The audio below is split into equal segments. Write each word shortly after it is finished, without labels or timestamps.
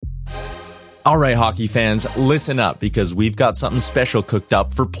All right, hockey fans, listen up because we've got something special cooked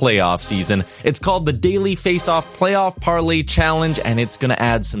up for playoff season. It's called the Daily Face-Off Playoff Parlay Challenge, and it's going to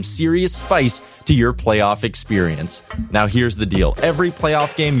add some serious spice to your playoff experience. Now, here's the deal. Every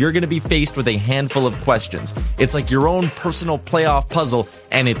playoff game, you're going to be faced with a handful of questions. It's like your own personal playoff puzzle,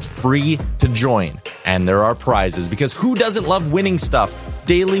 and it's free to join. And there are prizes, because who doesn't love winning stuff?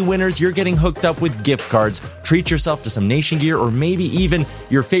 Daily winners, you're getting hooked up with gift cards. Treat yourself to some Nation gear or maybe even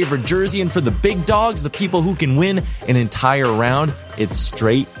your favorite jersey. And for the big dogs, the people who can win an entire round, it's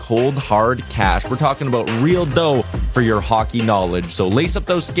straight, cold, hard cash. We're talking about real dough for your hockey knowledge. So lace up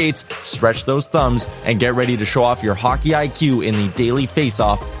those skates, stretch those thumbs, and get ready to show off your hockey IQ in the Daily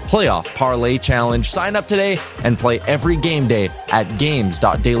Face-Off Playoff Parlay Challenge. Sign up today and play every game day at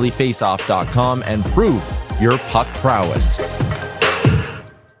games.dailyfaceoff.com and prove your puck prowess.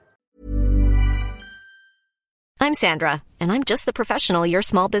 I'm Sandra, and I'm just the professional your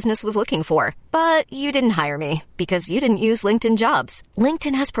small business was looking for. But you didn't hire me because you didn't use LinkedIn Jobs.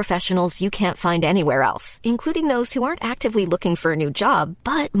 LinkedIn has professionals you can't find anywhere else, including those who aren't actively looking for a new job,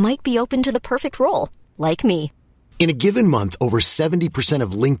 but might be open to the perfect role, like me. In a given month, over 70%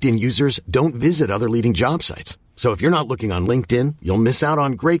 of LinkedIn users don't visit other leading job sites. So if you're not looking on LinkedIn, you'll miss out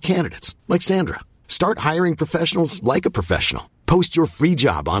on great candidates like Sandra. Start hiring professionals like a professional. Post your free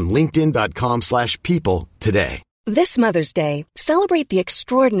job on linkedin.com/people today. This Mother's Day, celebrate the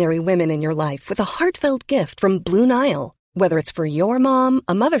extraordinary women in your life with a heartfelt gift from Blue Nile. Whether it's for your mom,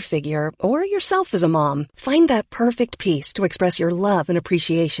 a mother figure, or yourself as a mom, find that perfect piece to express your love and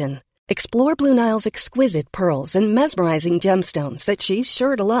appreciation. Explore Blue Nile's exquisite pearls and mesmerizing gemstones that she's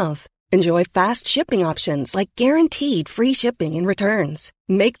sure to love. Enjoy fast shipping options like guaranteed free shipping and returns.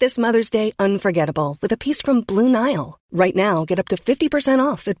 Make this Mother's Day unforgettable with a piece from Blue Nile. Right now, get up to 50%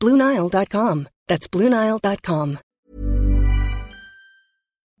 off at BlueNile.com. That's BlueNile.com.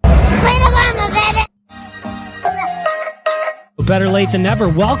 Little Mama, baby. Better late than never.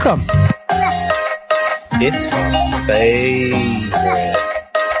 Welcome. It's my favorite.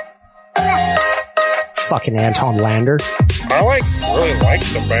 Fucking Anton Lander. I really like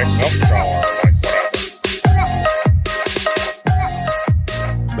the back milk shower.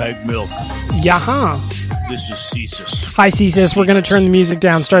 Bag milk. Yaha. This is Cesus. Hi, Cesus. We're going to turn the music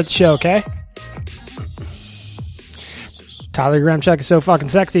down. Start the show, okay? Tyler Gramchuk is so fucking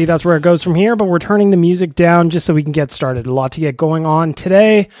sexy. That's where it goes from here, but we're turning the music down just so we can get started. A lot to get going on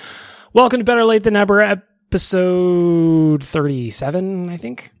today. Welcome to Better Late Than Never, episode 37, I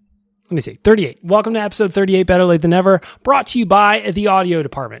think. Let me see, 38. Welcome to episode 38, Better Late Than Never, brought to you by The Audio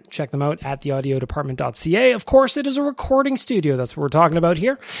Department. Check them out at theaudiodepartment.ca. Of course, it is a recording studio. That's what we're talking about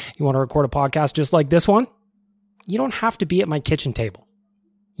here. You want to record a podcast just like this one? You don't have to be at my kitchen table.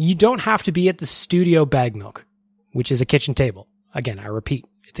 You don't have to be at the studio bag milk, which is a kitchen table. Again, I repeat,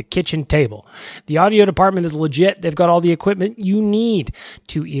 it's a kitchen table. The audio department is legit. They've got all the equipment you need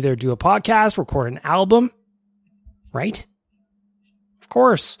to either do a podcast, record an album, right? Of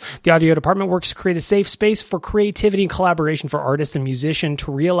course. The audio department works to create a safe space for creativity and collaboration for artists and musicians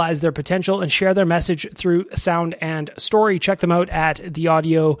to realize their potential and share their message through sound and story. Check them out at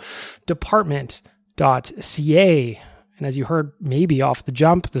theaudiodepartment.ca. And as you heard maybe off the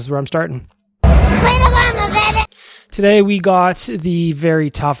jump, this is where I'm starting. Little Mama, baby. Today we got the very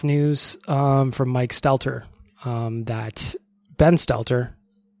tough news from Mike Stelter that Ben Stelter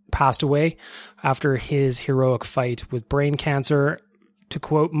passed away after his heroic fight with brain cancer. To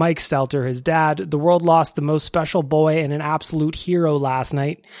quote Mike Stelter, his dad, "The world lost the most special boy and an absolute hero last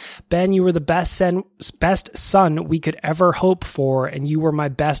night. Ben, you were the best son we could ever hope for, and you were my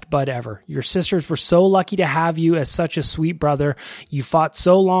best bud ever. Your sisters were so lucky to have you as such a sweet brother. You fought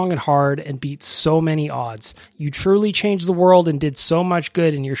so long and hard and beat so many odds. You truly changed the world and did so much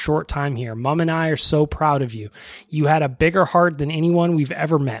good in your short time here. Mom and I are so proud of you. You had a bigger heart than anyone we've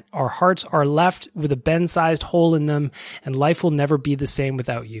ever met. Our hearts are left with a Ben-sized hole in them, and life will never be the same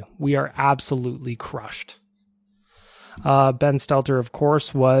without you. We are absolutely crushed." Ben Stelter, of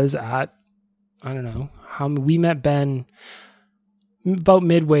course, was at, I don't know, we met Ben about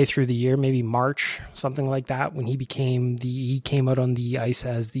midway through the year, maybe March, something like that, when he came out on the ice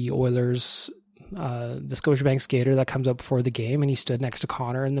as the Oilers, the Scotiabank skater that comes up before the game, and he stood next to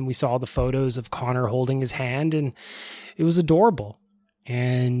Connor, and then we saw the photos of Connor holding his hand, and it was adorable.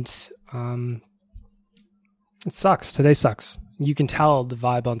 And it sucks. Today sucks. You can tell the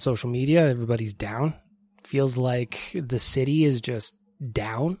vibe on social media. Everybody's down. Feels like the city is just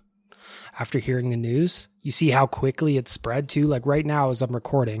down after hearing the news. You see how quickly it spread too. Like right now as I'm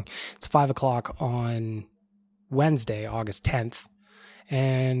recording, it's 5:00 on Wednesday, August 10th.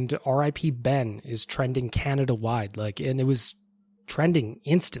 And RIP Ben is trending Canada wide. And it was trending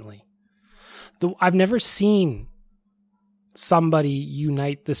instantly. I've never seen somebody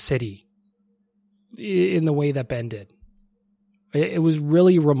unite the city in the way that Ben did. It was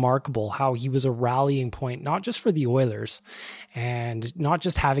really remarkable how he was a rallying point, not just for the Oilers and not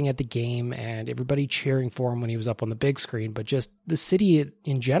just having at the game and everybody cheering for him when he was up on the big screen, but just the city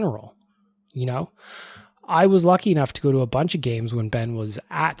in general. You know, I was lucky enough to go to a bunch of games when Ben was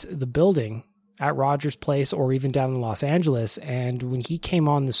at the building at Rogers Place or even down in Los Angeles. And when he came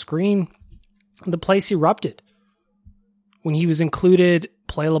on the screen, the place erupted. When he was included,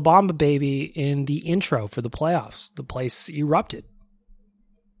 Play La Bamba Baby, in the intro for the playoffs, the place erupted.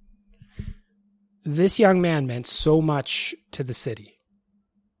 This young man meant so much to the city,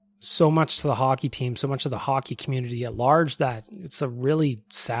 so much to the hockey team, so much to the hockey community at large that it's a really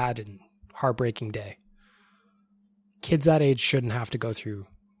sad and heartbreaking day. Kids that age shouldn't have to go through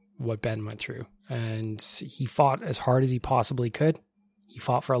what Ben went through. And he fought as hard as he possibly could. He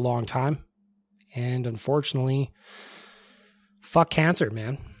fought for a long time. And unfortunately, fuck cancer,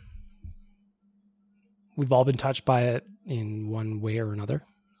 man. We've all been touched by it in one way or another,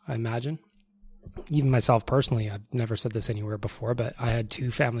 I imagine. Even myself personally, I've never said this anywhere before, but I had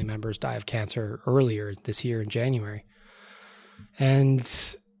 2 family members die of cancer earlier this year in January. And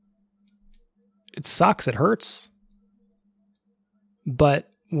it sucks. It hurts. But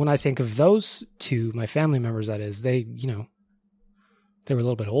when I think of those 2, my family members, that is, they were a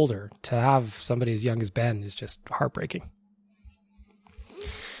little bit older. To have somebody as young as Ben is just heartbreaking.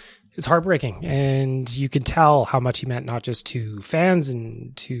 It's heartbreaking, and you can tell how much he meant not just to fans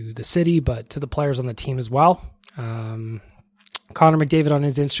and to the city, but to the players on the team as well. Connor McDavid on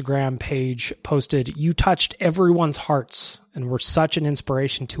his Instagram page posted, "You touched everyone's hearts and were such an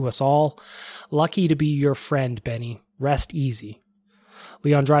inspiration to us all. Lucky to be your friend, Benny. Rest easy."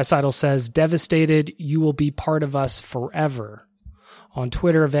 Leon Draisaitl says, "Devastated, you will be part of us forever." On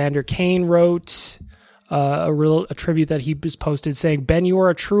Twitter, Evander Kane wrote a tribute that he was posted saying, "Ben, you are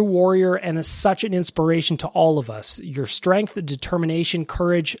a true warrior and such an inspiration to all of us. Your strength, determination,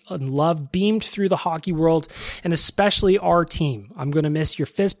 courage, and love beamed through the hockey world and especially our team. I'm going to miss your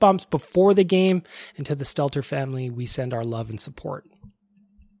fist bumps before the game, and to the Stelter family, we send our love and support."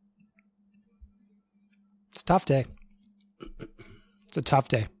 It's a tough day. It's a tough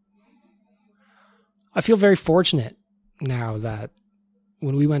day. I feel very fortunate now that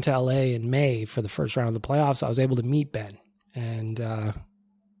when we went to LA in May for the first round of the playoffs, I was able to meet Ben. And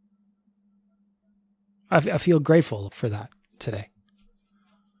I feel grateful for that today.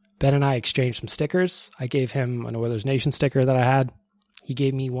 Ben and I exchanged some stickers. I gave him an Oilers Nation sticker that I had. He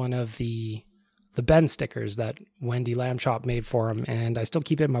gave me one of the Ben stickers that Wendy Lambchop made for him, and I still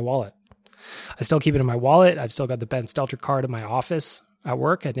keep it in my wallet. I've still got the Ben Stelter card in my office at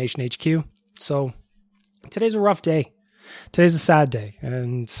work at Nation HQ. So today's a rough day. Today's a sad day,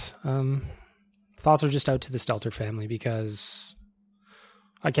 and thoughts are just out to the Stelter family because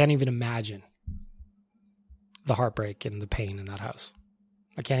I can't even imagine the heartbreak and the pain in that house.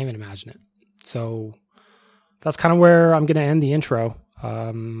 I can't even imagine it. So that's kind of where I'm going to end the intro.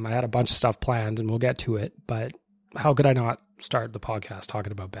 I had a bunch of stuff planned, and we'll get to it, but how could I not start the podcast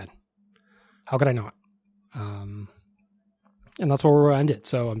talking about Ben? How could I not? And that's where we'll end it.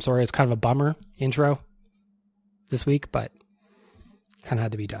 So I'm sorry, it's kind of a bummer intro this week, but kind of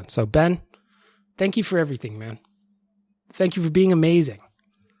had to be done. So Ben, thank you for everything, man. Thank you for being amazing.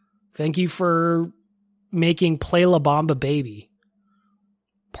 Thank you for making Play La Bamba Baby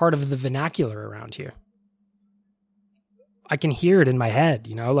part of the vernacular around here. I can hear it in my head,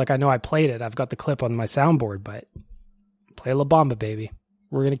 like I know I played it. I've got the clip on my soundboard, but Play La Bamba Baby.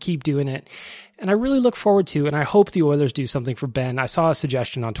 We're going to keep doing it. And I really look forward to, and I hope the Oilers do something for Ben. I saw a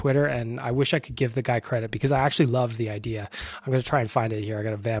suggestion on Twitter, and I wish I could give the guy credit because I actually loved the idea. I'm going to try and find it here. I got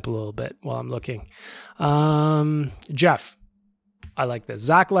to vamp a little bit while I'm looking. Jeff, I like this.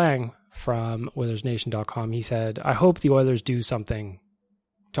 Zach Lang from OilersNation.com, he said, "I hope the Oilers do something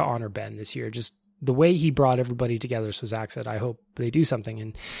to honor Ben this year. Just the way he brought everybody together." So Zach said, "I hope they do something."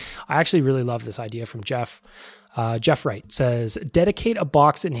 And I actually really love this idea from Jeff. Jeff Wright says, "Dedicate a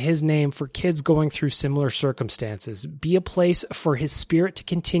box in his name for kids going through similar circumstances. Be a place for his spirit to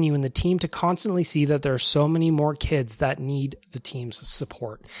continue and the team to constantly see that there are so many more kids that need the team's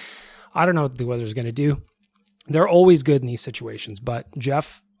support." I don't know what the Oilers are going to do. They're always good in these situations, but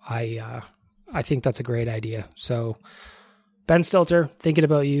Jeff, I think that's a great idea. So Ben Stelter, thinking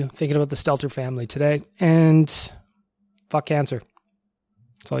about you, thinking about the Stelter family today, and fuck cancer.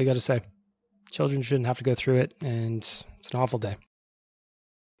 That's all you got to say. Children shouldn't have to go through it, and it's an awful day.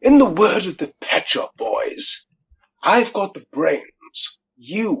 In the word of the Pet Shop Boys, I've got the brains,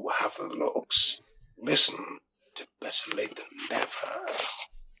 you have the looks. Listen to Better Late Than Never.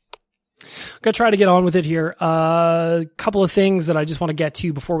 Gonna try to get on with it here. A couple of things that I just want to get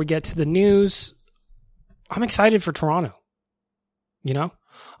to before we get to the news. I'm excited for Toronto. You know,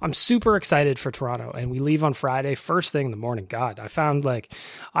 I'm super excited for Toronto, and we leave on Friday, first thing in the morning. God, I found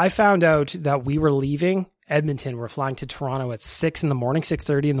out that we were leaving Edmonton. We're flying to Toronto at 6 in the morning,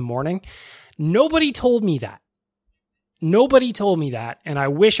 6:30 in the morning. Nobody told me that. And I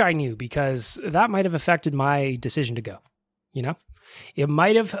wish I knew, because that might have affected my decision to go. You know, it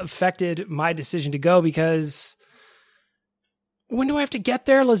might have affected my decision to go, because when do I have to get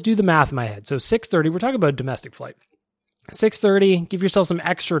there? Let's do the math in my head. So 6:30, we're talking about a domestic flight. 6:30, give yourself some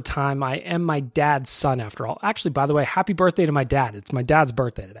extra time. I am my dad's son, after all. Actually, by the way, happy birthday to my dad. It's my dad's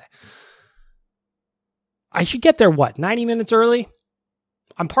birthday today. I should get there, 90 minutes early?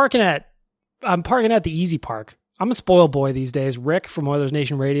 I'm parking at the Easy Park. I'm a spoiled boy these days. Rick from Oilers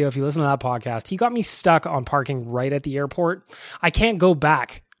Nation Radio, if you listen to that podcast, he got me stuck on parking right at the airport. I can't go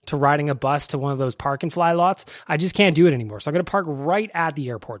back to riding a bus to one of those park and fly lots. I just can't do it anymore. So I'm going to park right at the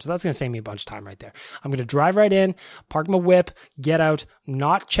airport. So that's going to save me a bunch of time right there. I'm going to drive right in, park my whip, get out,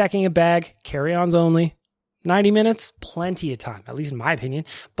 not checking a bag, carry-ons only. 90 minutes, plenty of time, at least in my opinion.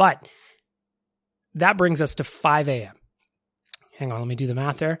 But that brings us to 5 a.m. Hang on, let me do the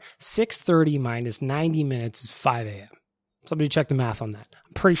math there. 6:30 minus 90 minutes is 5 a.m. Somebody check the math on that.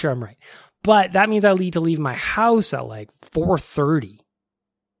 I'm pretty sure I'm right. But that means I need to leave my house at like 4:30.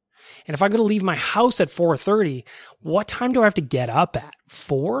 And if I go to leave my house at 4:30, what time do I have to get up at?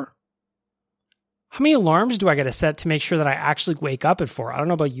 4? How many alarms do I got to set to make sure that I actually wake up at 4? I don't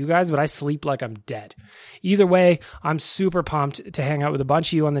know about you guys, but I sleep like I'm dead. Either way, I'm super pumped to hang out with a bunch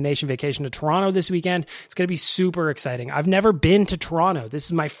of you on the nation vacation to Toronto this weekend. It's going to be super exciting. I've never been to Toronto. This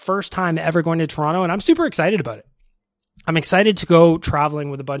is my first time ever going to Toronto, and I'm super excited about it. I'm excited to go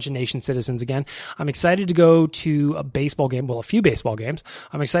traveling with a bunch of nation citizens again. I'm excited to go to a baseball game, a few baseball games.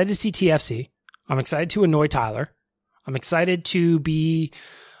 I'm excited to see TFC. I'm excited to annoy Tyler. I'm excited to be,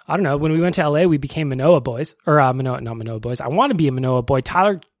 I don't know, when we went to LA, we became Manoa boys. Or not Manoa boys. I want to be a Manoa boy.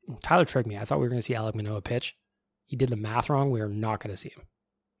 Tyler tricked me. I thought we were going to see Alec Manoa pitch. He did the math wrong. We are not going to see him.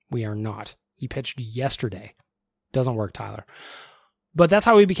 We are not. He pitched yesterday. Doesn't work, Tyler. But that's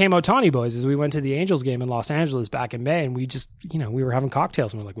how we became Ohtani boys, is we went to the Angels game in Los Angeles back in May, and we just, we were having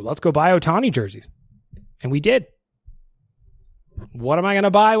cocktails, and we're like, well, let's go buy Ohtani jerseys. And we did. What am I going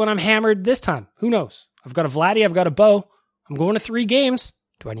to buy when I'm hammered this time? Who knows? I've got a Vladdy, I've got a Bo. I'm going to 3 games.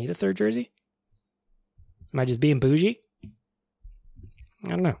 Do I need a third jersey? Am I just being bougie? I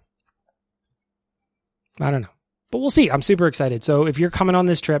don't know. But we'll see. I'm super excited. So if you're coming on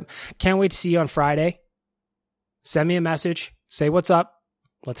this trip, can't wait to see you on Friday. Send me a message. Say what's up.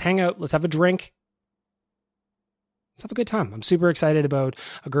 Let's hang out. Let's have a drink. Let's have a good time. I'm super excited about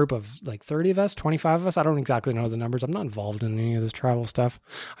a group of like 30 of us, 25 of us. I don't exactly know the numbers. I'm not involved in any of this travel stuff.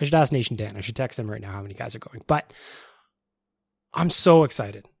 I should ask Nation Dan. I should text him right now how many guys are going. But I'm so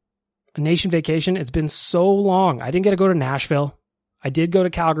excited. A nation vacation. It's been so long. I didn't get to go to Nashville. I did go to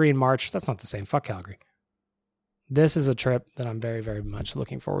Calgary in March. That's not the same. Fuck Calgary. This is a trip that I'm very, very much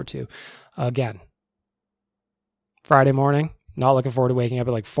looking forward to. Again, Friday morning. Not looking forward to waking up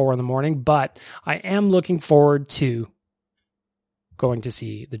at like 4 a.m, but I am looking forward to going to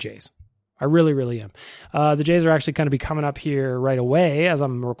see the Jays. I really, really am. The Jays are actually going to be coming up here right away as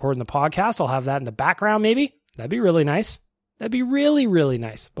I'm recording the podcast. I'll have that in the background maybe. That'd be really nice. That'd be really, really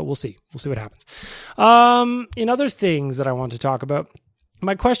nice, but we'll see. We'll see what happens. In other things that I want to talk about,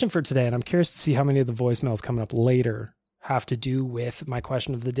 my question for today, and I'm curious to see how many of the voicemails coming up later have to do with my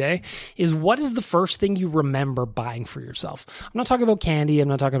question of the day, is what is the first thing you remember buying for yourself? I'm not talking about candy. I'm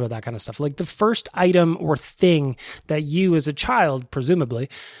not talking about that kind of stuff. Like the first item or thing that you as a child,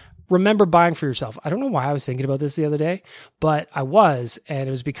 presumably, remember buying for yourself. I don't know why I was thinking about this the other day, but I was, and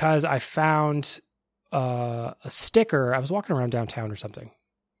it was because I found a sticker. I was walking around downtown or something.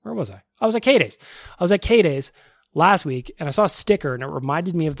 Where was I? I was at K-Days. Last week, and I saw a sticker, and it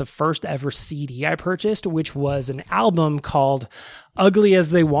reminded me of the first ever CD I purchased, which was an album called Ugly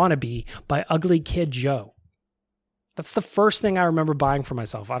as They Wanna Be by Ugly Kid Joe. That's the first thing I remember buying for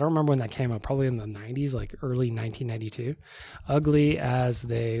myself. I don't remember when that came out, probably in the 90s, like early 1992. Ugly as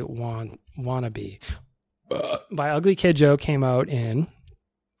They Wanna Be by Ugly Kid Joe came out in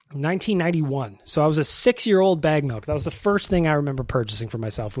 1991. So I was a 6-year-old bag milk. That was the first thing I remember purchasing for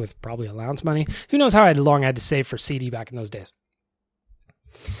myself with probably allowance money. Who knows how long I had to save for CD back in those days.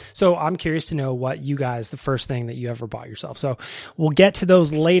 So I'm curious to know what you guys, the first thing that you ever bought yourself. So we'll get to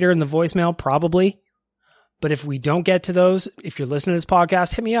those later in the voicemail, probably. But if we don't get to those, if you're listening to this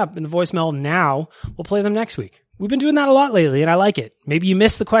podcast, hit me up in the voicemail now. We'll play them next week. We've been doing that a lot lately, and I like it. Maybe you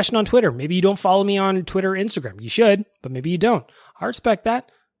missed the question on Twitter. Maybe you don't follow me on Twitter or Instagram. You should, but maybe you don't. I respect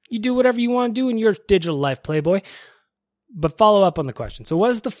that. You do whatever you want to do in your digital life, Playboy. But follow up on the question. So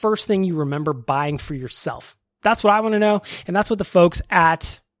what is the first thing you remember buying for yourself? That's what I want to know. And that's what the folks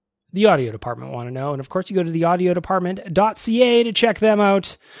at the audio department want to know. And of course, you go to theaudiodepartment.ca to check them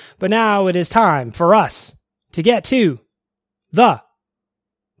out. But now it is time for us to get to the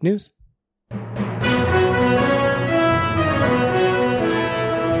news.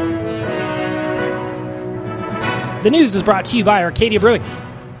 The news is brought to you by Arcadia Brewing.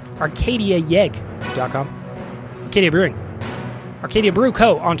 ArcadiaYeg.com. Arcadia Brewing. Arcadia Brew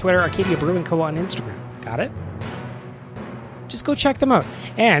Co. on Twitter. Arcadia Brewing Co. on Instagram. Got it? Just go check them out.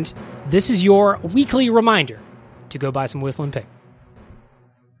 And this is your weekly reminder to go buy some Whistling Pig.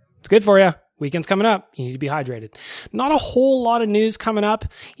 It's good for you. Weekend's coming up. You need to be hydrated. Not a whole lot of news coming up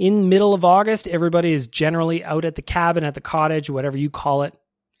in middle of August. Everybody is generally out at the cabin, at the cottage, whatever you call it.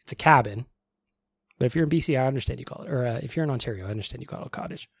 It's a cabin. But if you're in BC, I understand you call it. Or if you're in Ontario, I understand you call it a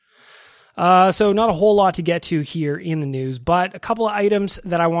cottage. So not a whole lot to get to here in the news, but a couple of items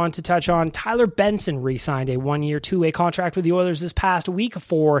that I want to touch on. Tyler Benson re-signed a 1-year, 2-way contract with the Oilers this past week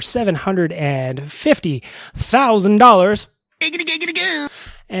for $750,000.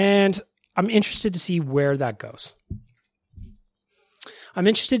 And I'm interested to see where that goes. I'm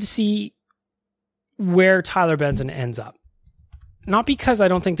interested to see where Tyler Benson ends up. Not because I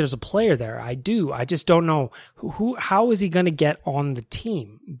don't think there's a player there. I do. I just don't know how is he going to get on the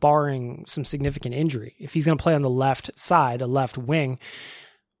team, barring some significant injury. If he's going to play on the left side, a left wing,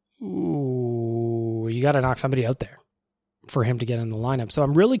 you got to knock somebody out there for him to get in the lineup. So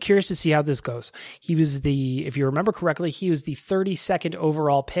I'm really curious to see how this goes. He was if you remember correctly, he was the 32nd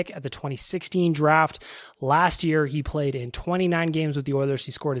overall pick at the 2016 draft. Last year, he played in 29 games with the Oilers.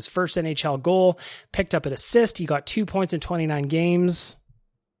 He scored his first NHL goal, picked up an assist. He got 2 points in 29 games.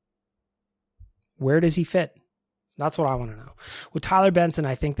 Where does he fit? That's what I want to know. With Tyler Benson,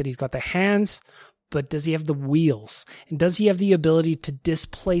 I think that he's got the hands, but does he have the wheels? And does he have the ability to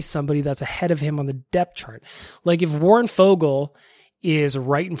displace somebody that's ahead of him on the depth chart? Like if Warren Foegele is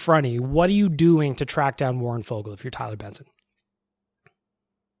right in front of you, what are you doing to track down Warren Foegele if you're Tyler Benson?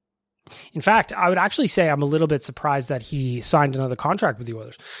 In fact, I would actually say I'm a little bit surprised that he signed another contract with the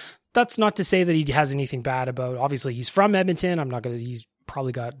Oilers. That's not to say that he has anything bad about, obviously he's from Edmonton. He's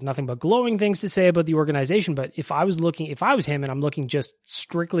probably got nothing but glowing things to say about the organization. But if I was him and I'm looking just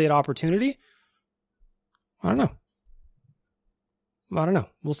strictly at opportunity, I don't know.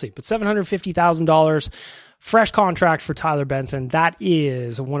 We'll see. But $750,000, fresh contract for Tyler Benson. That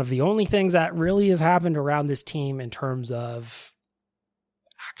is one of the only things that really has happened around this team in terms of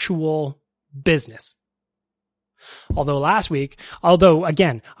actual business. Although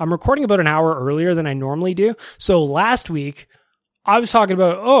again, I'm recording about an hour earlier than I normally do. So last week, I was talking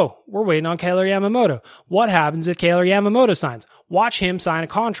about, we're waiting on Kailer Yamamoto. What happens if Kailer Yamamoto signs? Watch him sign a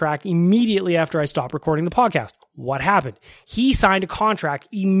contract immediately after I stopped recording the podcast. What happened? He signed a contract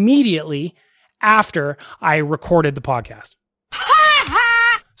immediately after I recorded the podcast.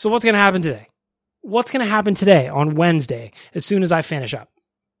 So what's going to happen today? What's going to happen today on Wednesday as soon as I finish up?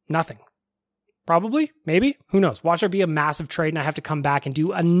 Nothing. Probably, maybe, who knows? Watch there be a massive trade and I have to come back and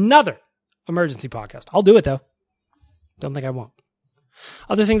do another emergency podcast. I'll do it though. Don't think I won't.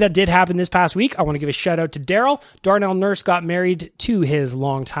 Other thing that did happen this past week, I want to give a shout out to Daryl. Darnell Nurse got married to his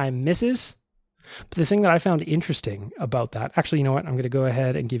longtime missus. But the thing that I found interesting about that, actually, you know what? I'm going to go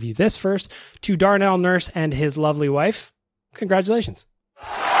ahead and give you this first. To Darnell Nurse and his lovely wife, congratulations.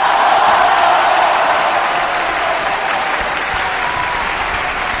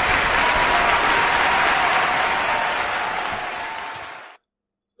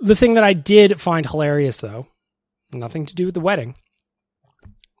 The thing that I did find hilarious, though, nothing to do with the wedding.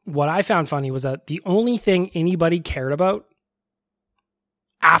 What I found funny was that the only thing anybody cared about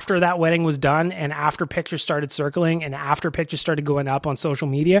after that wedding was done and after pictures started circling and after pictures started going up on social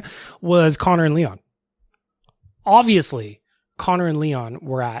media was Connor and Leon. Obviously, Connor and Leon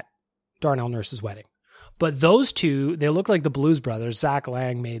were at Darnell Nurse's wedding. But those two, they look like the Blues Brothers. Zach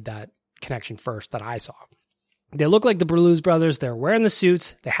Lang made that connection first that I saw. They look like the Blues Brothers. They're wearing the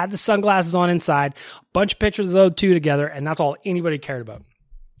suits. They had the sunglasses on inside. A bunch of pictures of those two together, and that's all anybody cared about.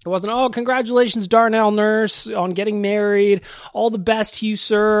 It wasn't, congratulations, Darnell Nurse, on getting married. All the best to you,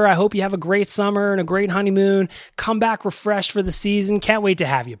 sir. I hope you have a great summer and a great honeymoon. Come back refreshed for the season. Can't wait to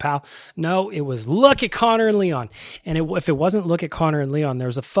have you, pal. No, it was look at Connor and Leon. And if it wasn't look at Connor and Leon, there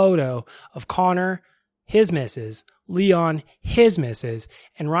was a photo of Connor, his missus, Leon, his missus,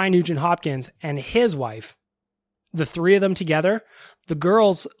 and Ryan Nugent-Hopkins and his wife. The three of them together. The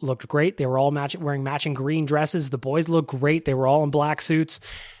girls looked great. They were all wearing matching green dresses. The boys looked great. They were all in black suits.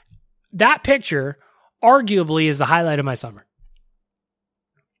 That picture arguably is the highlight of my summer.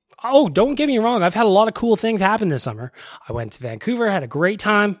 Oh, don't get me wrong. I've had a lot of cool things happen this summer. I went to Vancouver, had a great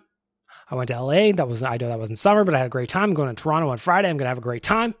time. I went to LA. I know that wasn't summer, but I had a great time. I'm going to Toronto on Friday. I'm going to have a great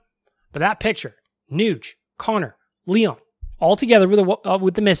time. But that picture, Nuge, Connor, Leon, all together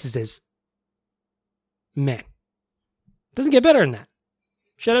with the missuses. Man, doesn't get better than that.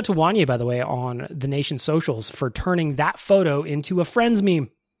 Shout out to Wanye, by the way, on the Nation's socials for turning that photo into a Friends meme.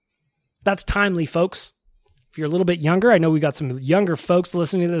 That's timely, folks. If you're a little bit younger, I know we got some younger folks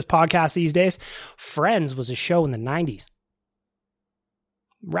listening to this podcast these days. Friends was a show in the 90s.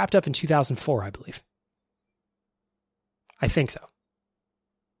 Wrapped up in 2004, I believe. I think so.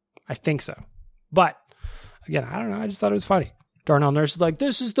 But, again, I don't know. I just thought it was funny. Darnell Nurse is like,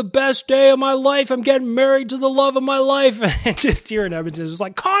 this is the best day of my life. I'm getting married to the love of my life. And just here in Edmonton is just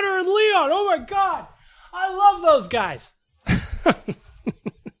like, Connor and Leon. Oh, my God. I love those guys.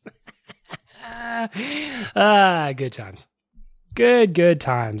 Good times. Good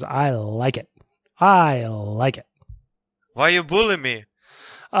times. I like it. Why you bullying me?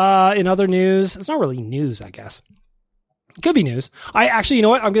 In other news, it's not really news, I guess. It could be news. You know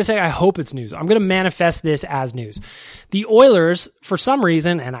what? I'm going to say I hope it's news. I'm going to manifest this as news. The Oilers, for some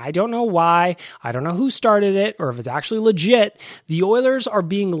reason, and I don't know why, I don't know who started it or if it's actually legit, the Oilers are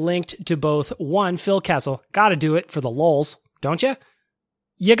being linked to both, one, Phil Kessel. Got to do it for the lulz, don't you?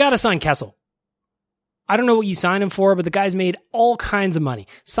 You got to sign Kessel. I don't know what you sign him for, but the guy's made all kinds of money.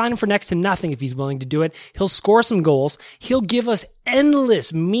 Sign him for next to nothing if he's willing to do it. He'll score some goals. He'll give us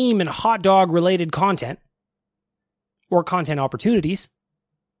endless meme and hot dog related content or content opportunities.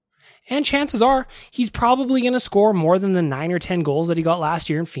 And chances are he's probably going to score more than the 9 or 10 goals that he got last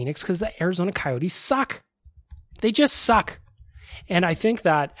year in Phoenix because the Arizona Coyotes suck. They just suck. And I think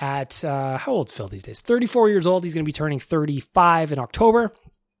that at, how old's Phil these days? 34 years old. He's going to be turning 35 in October.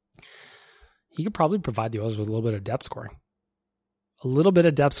 He could probably provide the Oilers with a little bit of depth scoring. A little bit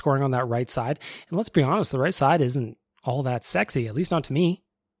of depth scoring on that right side. And let's be honest, the right side isn't all that sexy, at least not to me.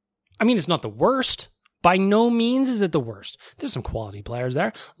 I mean, it's not the worst. By no means is it the worst. There's some quality players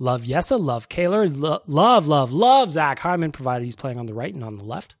there. Love Yessa, love Kaler, love Zach Hyman, provided he's playing on the right and on the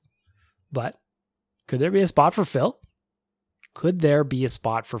left. But could there be a spot for Phil?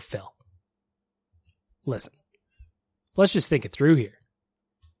 Listen, let's just think it through here.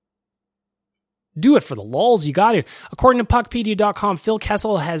 Do it for the lulz. You got to. According to puckpedia.com, Phil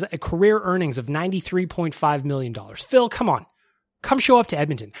Kessel has a career earnings of $93.5 million. Phil, come on. Come show up to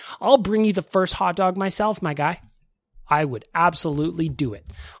Edmonton. I'll bring you the first hot dog myself, my guy. I would absolutely do it.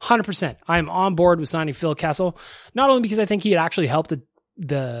 100%. I am on board with signing Phil Kessel. Not only because I think he'd actually help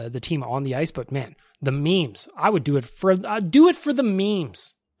the team on the ice, but man, the memes. I would do it for the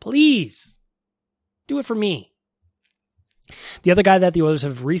memes. Please. Do it for me. The other guy that the Oilers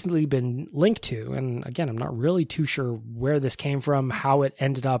have recently been linked to, and again, I'm not really too sure where this came from, how it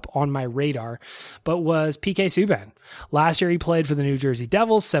ended up on my radar, but was PK Subban. Last year, he played for the New Jersey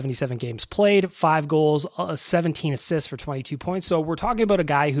Devils, 77 games played, 5 goals, 17 assists for 22 points. So we're talking about a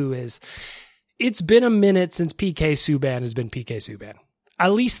guy who it's been a minute since PK Subban has been PK Subban.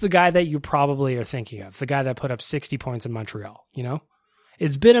 At least the guy that you probably are thinking of, the guy that put up 60 points in Montreal, you know?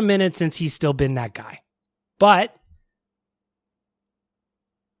 It's been a minute since he's still been that guy. But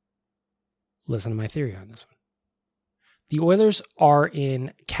listen to my theory on this one. The Oilers are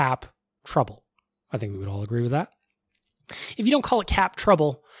in cap trouble. I think we would all agree with that. If you don't call it cap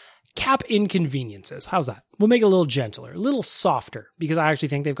trouble, cap inconveniences. How's that? We'll make it a little gentler, a little softer, because I actually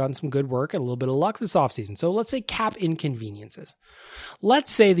think they've gotten some good work and a little bit of luck this offseason. So let's say cap inconveniences.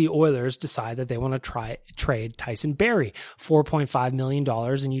 Let's say the Oilers decide that they want to trade Tyson Barrie, $4.5 million,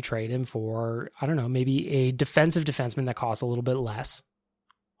 and you trade him for, I don't know, maybe a defensive defenseman that costs a little bit less.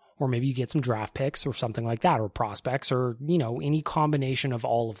 Or maybe you get some draft picks or something like that, or prospects, or, you know, any combination of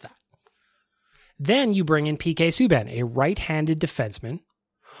all of that. Then you bring in PK Subban, a right-handed defenseman,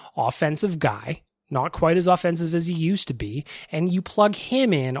 offensive guy, not quite as offensive as he used to be, and you plug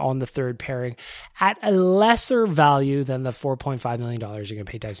him in on the third pairing at a lesser value than the $4.5 million you're going to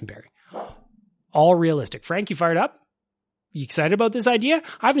pay Tyson Barrie. All realistic. Frank, you fired up? You excited about this idea?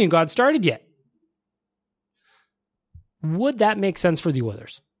 I haven't even gotten started yet. Would that make sense for the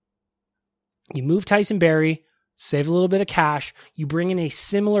Oilers? You move Tyson Barrie, save a little bit of cash. You bring in a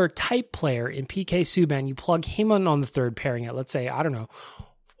similar type player in PK Subban. You plug him on the third pairing at, let's say, I don't know,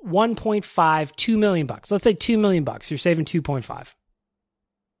 1.5, $2 million. Let's say $2 million. You're saving 2.5.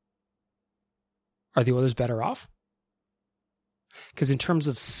 Are the Oilers better off? Because in terms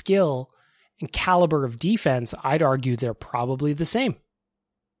of skill and caliber of defense, I'd argue they're probably the same.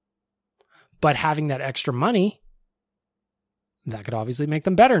 But having that extra money, that could obviously make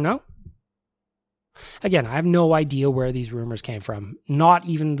them better, no? Again, I have no idea where these rumors came from. Not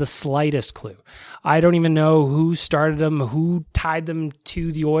even the slightest clue. I don't even know who started them, who tied them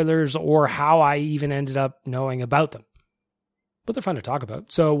to the Oilers, or how I even ended up knowing about them. But they're fun to talk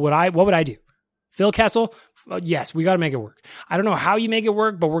about. So what would I do? Phil Kessel? Yes, we got to make it work. I don't know how you make it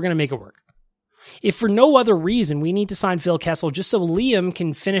work, but we're going to make it work. If for no other reason, we need to sign Phil Kessel just so Liam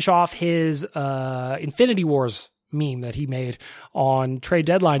can finish off his Infinity Wars meme that he made on trade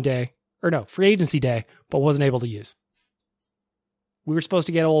deadline day, or no, free agency day, but wasn't able to use. We were supposed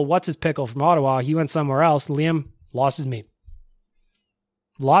to get old What's-His-Pickle from Ottawa. He went somewhere else. Liam lost his meme.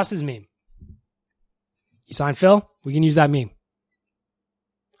 Lost his meme. You sign Phil, we can use that meme.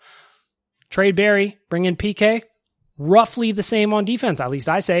 Trade Barry, bring in PK. Roughly the same on defense, at least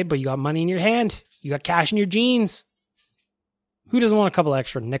I say, but you got money in your hand. You got cash in your jeans. Who doesn't want a couple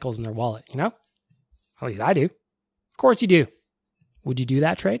extra nickels in their wallet, you know? At least I do. Of course you do. Would you do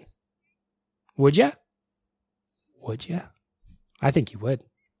that trade? Would you? Would you? I think you would.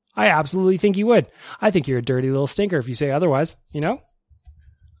 I absolutely think you would. I think you're a dirty little stinker if you say otherwise, you know?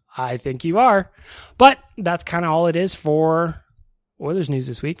 I think you are. But that's kind of all it is for Oilers news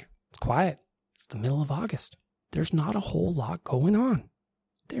this week. It's quiet. It's the middle of August. There's not a whole lot going on.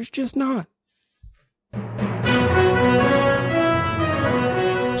 There's just not.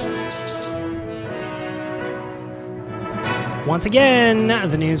 Once again,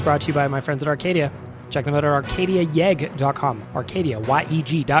 the news brought to you by my friends at Arcadia. Check them out at arcadiayeg.com,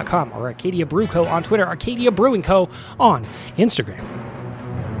 arcadiayeg.com, or Arcadia Brew Co. on Twitter, Arcadia Brewing Co. on Instagram.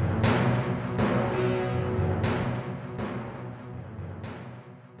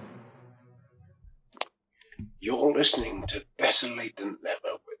 You're listening to Better Late Than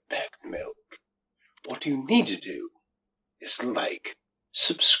Never with Pegged Milk. What you need to do is like,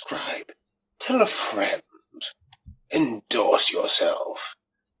 subscribe, tell a friend, endorse yourself.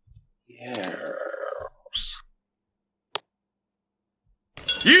 Yes.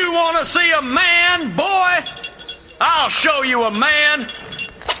 You want to see a man, boy? I'll show you a man.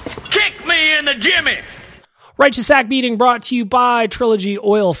 Kick me in the jimmy. Righteous Sack Beating brought to you by Trilogy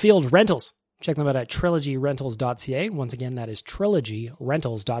Oilfield Rentals. Check them out at trilogyrentals.ca. Once again, that is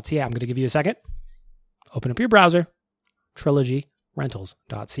trilogyrentals.ca. I'm going to give you a second. Open up your browser.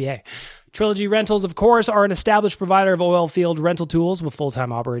 Trilogyrentals.ca. Trilogy Rentals, of course, are an established provider of oil field rental tools with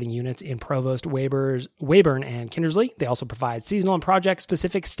full-time operating units in Provost, Weyburn, and Kindersley. They also provide seasonal and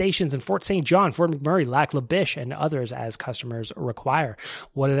project-specific stations in Fort St. John, Fort McMurray, Lac La Biche, and others as customers require.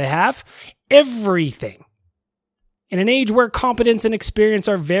 What do they have? Everything. In an age where competence and experience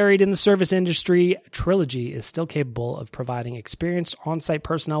are varied in the service industry, Trilogy is still capable of providing experienced on-site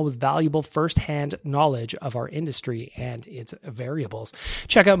personnel with valuable first-hand knowledge of our industry and its variables.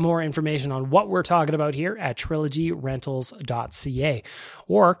 Check out more information on what we're talking about here at trilogyrentals.ca.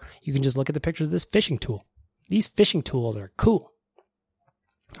 Or you can just look at the pictures of this fishing tool. These fishing tools are cool.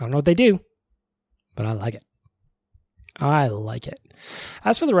 I don't know what they do, but I like it. I like it.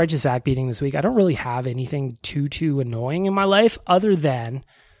 As for the Righteous Sack Beating this week, I don't really have anything too annoying in my life other than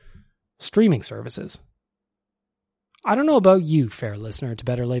streaming services. I don't know about you, fair listener to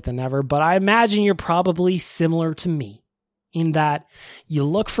Better Late Than Never, but I imagine you're probably similar to me in that you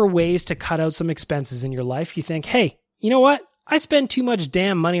look for ways to cut out some expenses in your life. You think, hey, you know what? I spend too much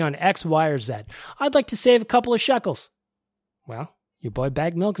damn money on X, Y, or Z. I'd like to save a couple of shekels. Well, your boy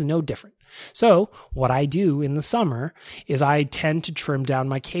Bag Milk is no different. So what I do in the summer is I tend to trim down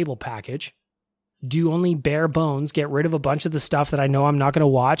my cable package, do only bare bones, get rid of a bunch of the stuff that I know I'm not going to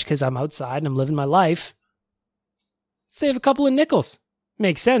watch because I'm outside and I'm living my life. Save a couple of nickels.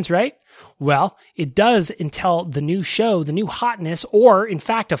 Makes sense, right? Well, it does until the new show, the new hotness, or in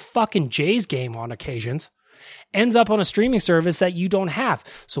fact a fucking Jays game on occasions, ends up on a streaming service that you don't have.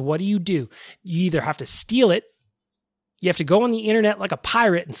 So what do? You either have to steal it. You have to go on the internet like a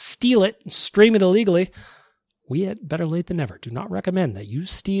pirate and steal it and stream it illegally. We at Better Late Than Never do not recommend that you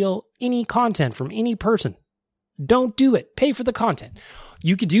steal any content from any person. Don't do it. Pay for the content.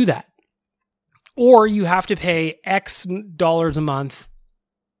 You could do that. Or you have to pay X dollars a month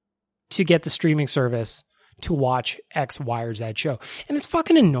to get the streaming service to watch X, Y, or Z show. And it's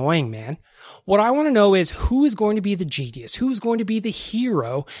fucking annoying, man. What I want to know is who is going to be the genius? Who's going to be the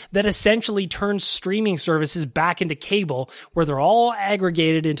hero that essentially turns streaming services back into cable where they're all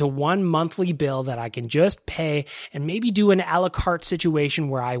aggregated into one monthly bill that I can just pay and maybe do an a la carte situation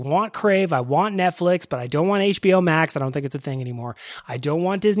where I want Crave, I want Netflix, but I don't want HBO Max. I don't think it's a thing anymore. I don't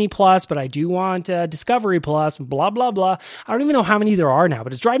want Disney Plus, but I do want Discovery Plus, blah, blah, blah. I don't even know how many there are now,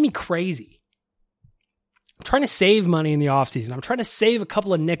 but it's driving me crazy. I'm trying to save money in the off season. I'm trying to save a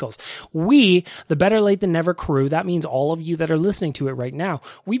couple of nickels. We, the Better Late Than Never crew, that means all of you that are listening to it right now,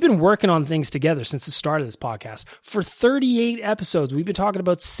 we've been working on things together since the start of this podcast. For 38 episodes, we've been talking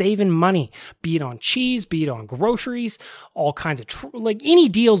about saving money, be it on cheese, be it on groceries, all kinds of, any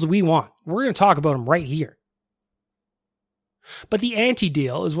deals we want. We're going to talk about them right here. But the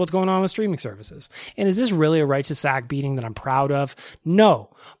anti-deal is what's going on with streaming services. And is this really a righteous sack beating that I'm proud of?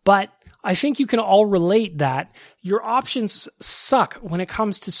 No. But I think you can all relate that your options suck when it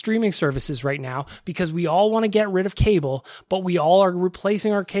comes to streaming services right now because we all want to get rid of cable, but we all are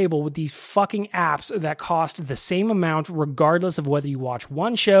replacing our cable with these fucking apps that cost the same amount regardless of whether you watch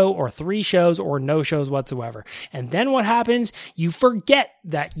one show or 3 shows or no shows whatsoever. And then what happens? You forget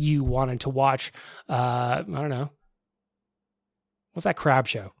that you wanted to watch, I don't know. What's that crab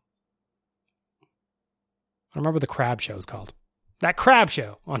show? I don't remember what the crab show is called. That crab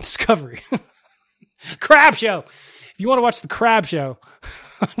show on Discovery. Crab show. If you want to watch the crab show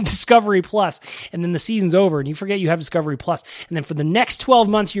on Discovery Plus, and then the season's over and you forget you have Discovery Plus, and then for the next 12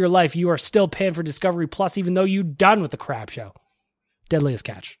 months of your life, you are still paying for Discovery Plus, even though you're done with the crab show. Deadliest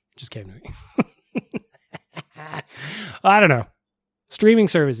Catch. Just came to me. I don't know. Streaming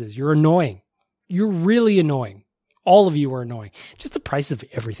services. You're annoying. You're really annoying. All of you are annoying. Just the price of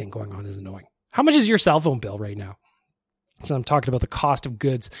everything going on is annoying. How much is your cell phone bill right now? So I'm talking about the cost of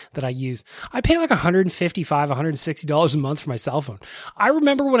goods that I use. I pay like $155, $160 a month for my cell phone. I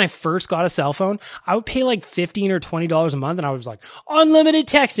remember when I first got a cell phone, I would pay like $15 or $20 a month, and I was like, unlimited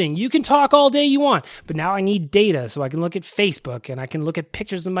texting. You can talk all day you want. But now I need data so I can look at Facebook and I can look at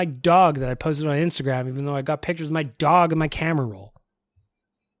pictures of my dog that I posted on Instagram, even though I got pictures of my dog in my camera roll.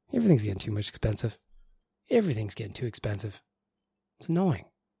 Everything's getting too much expensive. Everything's getting too expensive. It's annoying.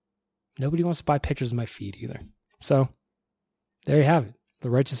 Nobody wants to buy pictures of my feed either. So there you have it. The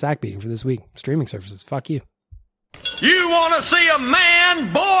righteous sack beating for this week. Streaming services. Fuck you. You want to see a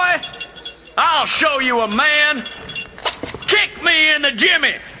man, boy? I'll show you a man. Kick me in the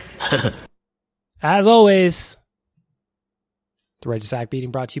jimmy. As always, the righteous sack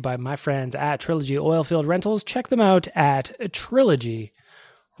beating brought to you by my friends at Trilogy Oilfield Rentals. Check them out at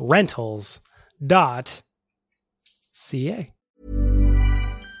trilogyrentals.ca.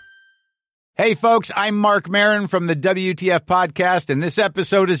 Hey folks, I'm Mark Maron from the WTF Podcast, and this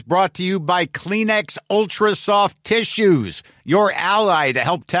episode is brought to you by Kleenex Ultra Soft Tissues, your ally to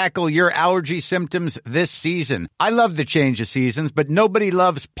help tackle your allergy symptoms this season. I love the change of seasons, but nobody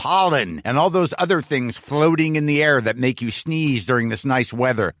loves pollen and all those other things floating in the air that make you sneeze during this nice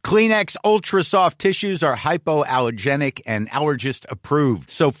weather. Kleenex Ultra Soft Tissues are hypoallergenic and allergist approved,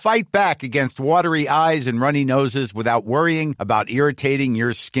 so fight back against watery eyes and runny noses without worrying about irritating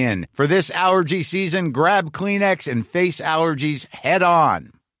your skin. For this allergy season, grab Kleenex and face allergies head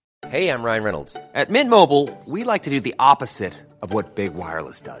on. Hey, I'm Ryan Reynolds. At Mint Mobile, we like to do the opposite of what Big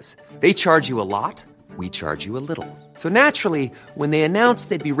Wireless does. They charge you a lot, we charge you a little. So naturally, when they announced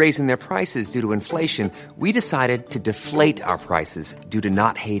they'd be raising their prices due to inflation, we decided to deflate our prices due to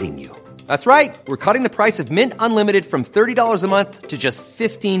not hating you. That's right. We're cutting the price of Mint Unlimited from $30 a month to just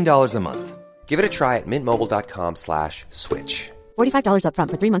 $15 a month. Give it a try at mintmobile.com/switch. $45 up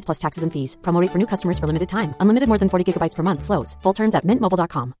front for 3 months plus taxes and fees. Promo rate for new customers for limited time. Unlimited more than 40 gigabytes per month. Slows full terms at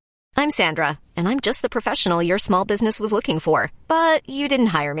mintmobile.com. I'm Sandra, and I'm just the professional your small business was looking for. But you didn't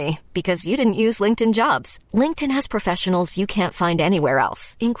hire me because you didn't use LinkedIn Jobs. LinkedIn has professionals you can't find anywhere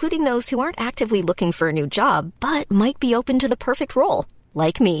else, including those who aren't actively looking for a new job, but might be open to the perfect role,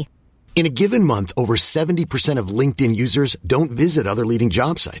 like me. In a given month, over 70% of LinkedIn users don't visit other leading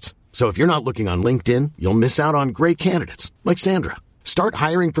job sites. So if you're not looking on LinkedIn, you'll miss out on great candidates like Sandra. Start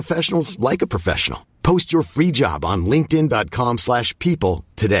hiring professionals like a professional. Post your free job on linkedin.com/people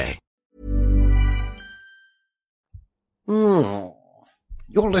today.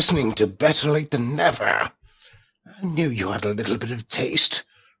 You're listening to Better Late Than Never. I knew you had a little bit of taste.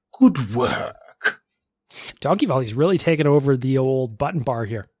 Good work. Donkey Volley's really taken over the old button bar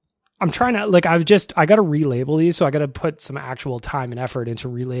here. I'm trying to, I got to relabel these, so I got to put some actual time and effort into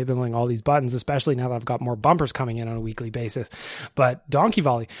relabeling all these buttons, especially now that I've got more bumpers coming in on a weekly basis. But Donkey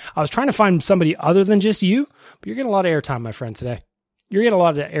Volley, I was trying to find somebody other than just you, but you're getting a lot of airtime, my friend, today. You're getting a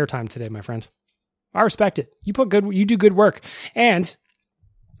lot of airtime today, my friend. I respect it. You do good work. And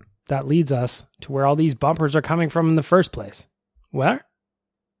that leads us to where all these bumpers are coming from in the first place. Where?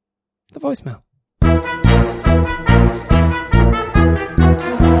 The voicemail.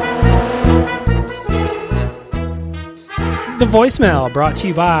 The voicemail brought to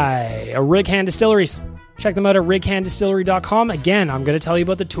you by Rig Hand Distilleries. Check them out at righanddistillery.com. Again, I'm going to tell you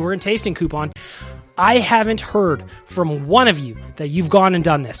about the tour and tasting coupon. I haven't heard from one of you that you've gone and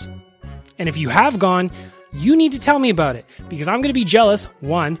done this. And if you have gone, You need to tell me about it because I'm going to be jealous.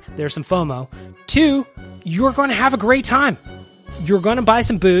 1, there's some FOMO. 2, you're going to have a great time. You're going to buy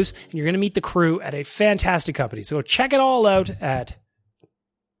some booze and you're going to meet the crew at a fantastic company. So check it all out at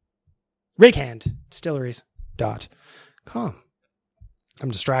RighandDistilleries.com.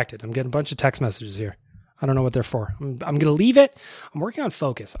 I'm distracted. I'm getting a bunch of text messages here. I don't know what they're for. I'm going to leave it. I'm working on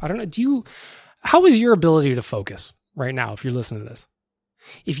focus. I don't know. How is your ability to focus right now if you're listening to this?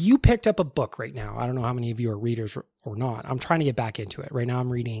 If you picked up a book right now, I don't know how many of you are readers or not. I'm trying to get back into it. Right now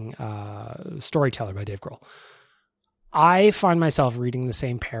I'm reading Storyteller by Dave Grohl. I find myself reading the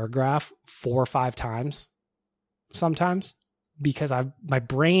same paragraph 4 or 5 times sometimes because my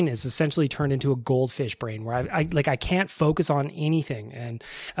brain is essentially turned into a goldfish brain where I can't focus on anything. And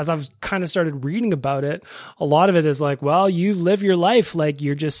as I've kind of started reading about it, a lot of it is like, well, you live your life like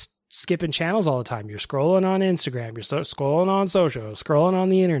you're just skipping channels all the time. You're scrolling on Instagram, you're scrolling on social, scrolling on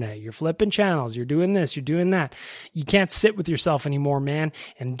the internet, you're flipping channels, you're doing this, you're doing that. You can't sit with yourself anymore, man.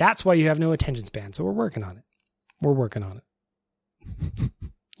 And that's why you have no attention span. So we're working on it.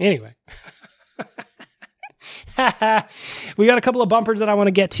 Anyway. We got a couple of bumpers that I want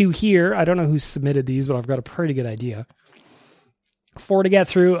to get to here. I don't know who submitted these, but I've got a pretty good idea. 4 to get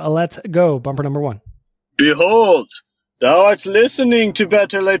through. Let's go. Bumper number 1. Behold, thou art listening to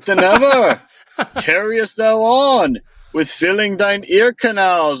Better Late Than Ever. Carriest thou on with filling thine ear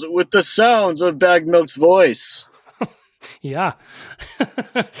canals with the sounds of Bagmilk's voice. Yeah.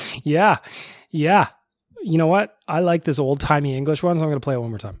 Yeah. You know what? I like this old-timey English one, so I'm going to play it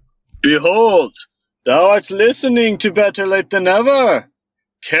one more time. Behold, thou art listening to Better Late Than Ever.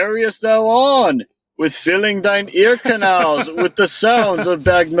 Carriest thou on with filling thine ear canals with the sounds of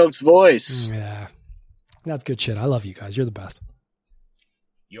Bagmilk's voice. Yeah. That's good shit. I love you guys. You're the best.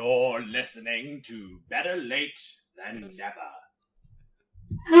 You're listening to Better Late Than Never.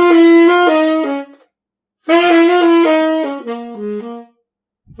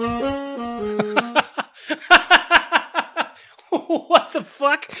 What the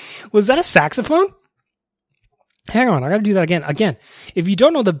fuck? Was that a saxophone? Hang on, I gotta do that again. Again, if you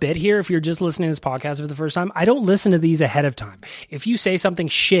don't know the bit here, if you're just listening to this podcast for the first time, I don't listen to these ahead of time. If you say something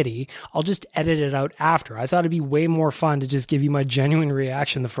shitty, I'll just edit it out after. I thought it'd be way more fun to just give you my genuine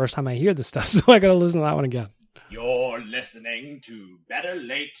reaction the first time I hear this stuff, so I gotta listen to that one again. You're listening to Better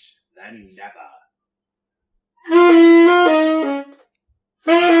Late Than Never.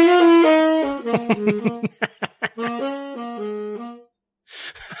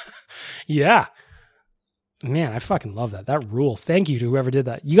 Yeah. Man, I fucking love that. That rules. Thank you to whoever did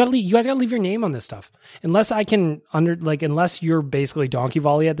that. You guys gotta leave your name on this stuff. Unless you're basically Donkey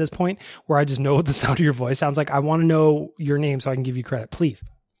Volley at this point, where I just know what the sound of your voice sounds like. I want to know your name so I can give you credit, please.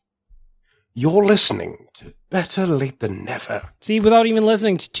 You're listening to Better Late Than Never. See, without even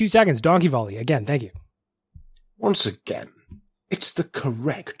listening to 2 seconds, Donkey Volley. Again, thank you. Once again, it's the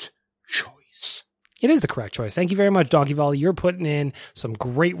correct choice. It is the correct choice. Thank you very much, Donkey Volley. You're putting in some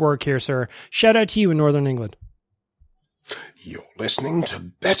great work here, sir. Shout out to you in Northern England. You're listening to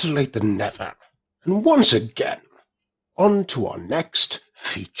Better Late Than Never. And once again, on to our next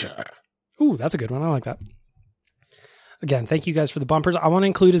feature. Ooh, that's a good one. I like that. Again, thank you guys for the bumpers. I want to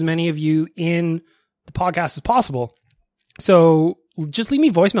include as many of you in the podcast as possible. So just leave me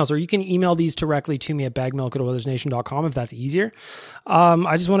voicemails, or you can email these directly to me at bagmilk@oilersnation.com if that's easier.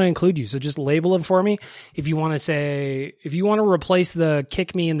 I just want to include you. So just label them for me. If you want to replace the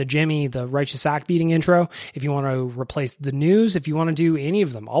kick me and the Jimmy, the righteous sack beating intro, if you want to replace the news, if you want to do any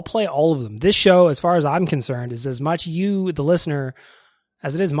of them, I'll play all of them. This show, as far as I'm concerned, is as much you, the listener,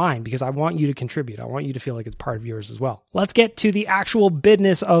 as it is mine, because I want you to contribute. I want you to feel like it's part of yours as well. Let's get to the actual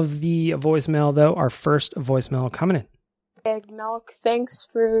business of the voicemail, though. Our first voicemail coming in. Egg Milk, thanks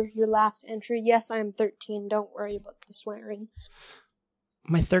for your last entry. Yes, I am 13. Don't worry about the swearing.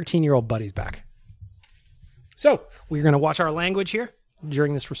 My 13-year-old buddy's back. So we're going to watch our language here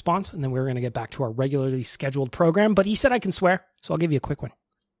during this response, and then we're going to get back to our regularly scheduled program. But he said I can swear, so I'll give you a quick one.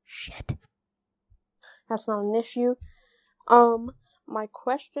 Shit. That's not an issue. My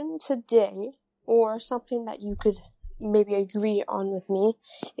question today, or something that you could maybe agree on with me,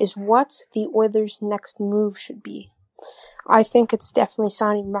 is what the Oilers' next move should be. I think it's definitely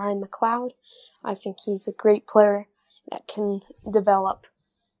signing Ryan McLeod. I think he's a great player that can develop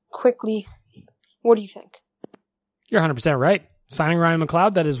quickly. What do you think? You're 100% right. Signing Ryan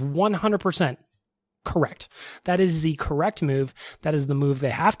McLeod, that is 100% correct. That is the correct move. That is the move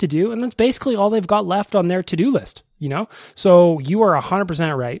they have to do, and that's basically all they've got left on their to-do list, you know? So you are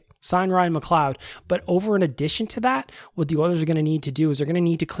 100% right. Sign Ryan McLeod. But over in addition to that, what the Oilers are going to need to do is they're going to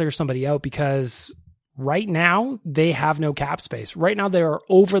need to clear somebody out, because right now, they have no cap space. Right now, they are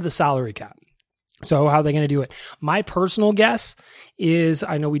over the salary cap. So how are they going to do it? My personal guess is,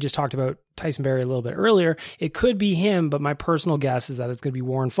 I know we just talked about Tyson Barrie a little bit earlier. It could be him, but my personal guess is that it's going to be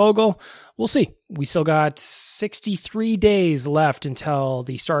Warren Fogle. We'll see. We still got 63 days left until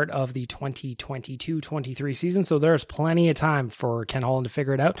the start of the 2022-23 season. So there's plenty of time for Ken Holland to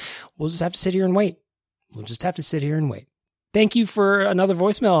figure it out. We'll just have to sit here and wait. Thank you for another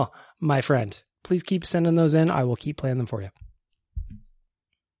voicemail, my friend. Please keep sending those in. I will keep playing them for you.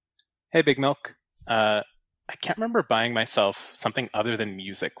 Hey, Big Milk. I can't remember buying myself something other than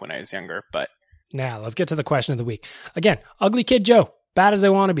music when I was younger, but... Now, let's get to the question of the week. Again, Ugly Kid Joe, Bad as I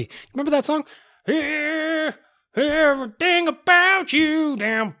Want to Be. Remember that song? Hear everything about you,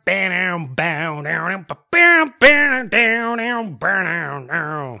 down, down, down, down, down, down,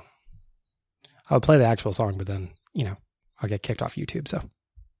 down. I would play the actual song, but then, I'll get kicked off YouTube, so...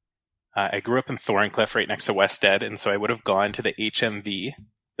 I grew up in Thorncliffe right next to West Ed, and so I would have gone to the HMV,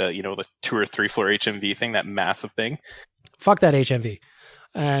 the 2 or 3 floor HMV thing, that massive thing. Fuck that HMV.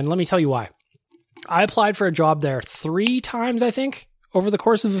 And let me tell you why. I applied for a job there 3 times, I think, over the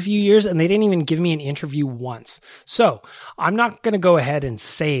course of a few years, and they didn't even give me an interview once. So I'm not going to go ahead and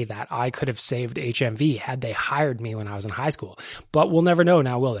say that I could have saved HMV had they hired me when I was in high school. But we'll never know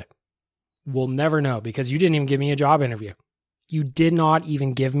now, will they? We'll never know, because you didn't even give me a job interview. You did not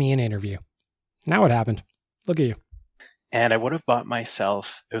even give me an interview. Now what happened? Look at you. And I would have bought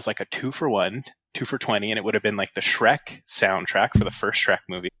myself, it was like a 2-for-1, 2 for 20, and it would have been like the Shrek soundtrack for the first Shrek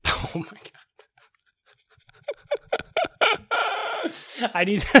movie. Oh my God. I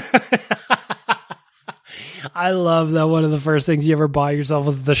need to... I love that one of the first things you ever buy yourself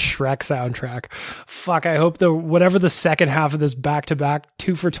was the Shrek soundtrack. Fuck, I hope whatever the second half of this back-to-back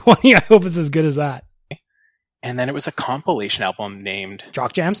 2 for 20, I hope it's as good as that. And then it was a compilation album named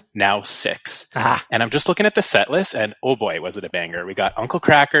Jock Jams? Now 6. And I'm just looking at the set list, and oh boy, was it a banger. We got Uncle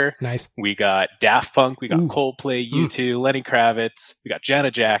Cracker. Nice. We got Daft Punk. We got Coldplay, U2, Lenny Kravitz. We got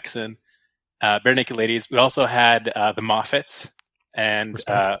Janet Jackson, Bare Naked Ladies. We also had the Moffats. And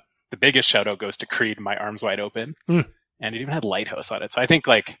the biggest shout out goes to Creed, My Arms Wide Open. And it even had Lighthouse on it. So I think,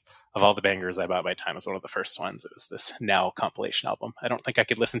 like, of all the bangers I bought my time, was one of the first ones. It was this Now compilation album. I don't think I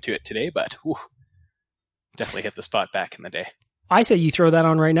could listen to it today, but whew, definitely hit the spot back in the day. I say you throw that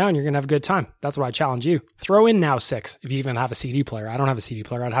on right now and you're going to have a good time. That's what I challenge you. Throw in Now 6 if you even have a CD player. I don't have a CD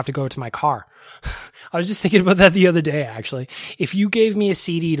player. I'd have to go to my car. I was just thinking about that the other day, actually. If you gave me a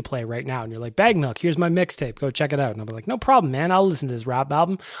CD to play right now and you're like, Bag Milk, here's my mixtape. Go check it out. And I'll be like, no problem, man. I'll listen to this rap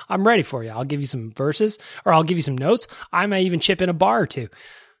album. I'm ready for you. I'll give you some verses or I'll give you some notes. I might even chip in a bar or two.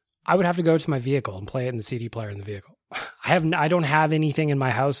 I would have to go to my vehicle and play it in the CD player in the vehicle. I don't have anything in my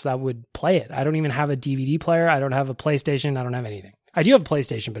house that would play it. I don't even have a DVD player. I don't have a PlayStation. I don't have anything. I do have a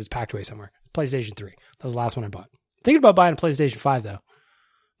PlayStation, but it's packed away somewhere. PlayStation 3. That was the last one I bought. Thinking about buying a PlayStation 5 though.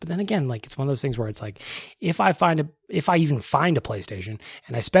 But then again, like, it's one of those things where it's like, if I even find a PlayStation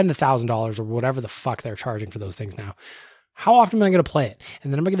and I spend $1,000 or whatever the fuck they're charging for those things now, how often am I going to play it?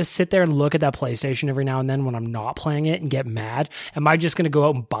 And then am I going to sit there and look at that PlayStation every now and then when I'm not playing it and get mad? Am I just going to go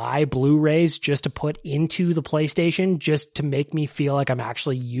out and buy Blu-rays just to put into the PlayStation just to make me feel like I'm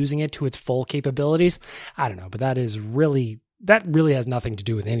actually using it to its full capabilities? I don't know, but that really has nothing to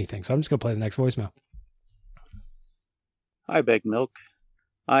do with anything. So I'm just going to play the next voicemail. Hi, Bag Milk.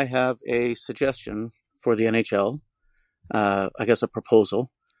 I have a suggestion for the NHL, I guess a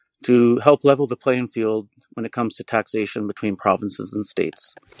proposal, to help level the playing field when it comes to taxation between provinces and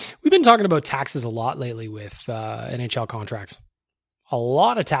states. We've been talking about taxes a lot lately with NHL contracts. A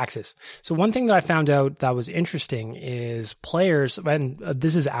lot of taxes. So one thing that I found out that was interesting is players, and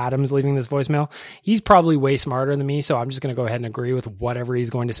this is Adams leaving this voicemail. He's probably way smarter than me, so I'm just going to go ahead and agree with whatever he's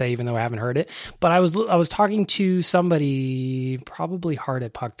going to say, even though I haven't heard it. But I was talking to somebody, probably hard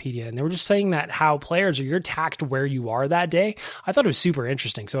at Puckpedia, and they were just saying that how players you're taxed where you are that day. I thought it was super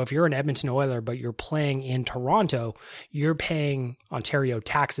interesting. So if you're an Edmonton Oiler, but you're playing in Toronto, you're paying Ontario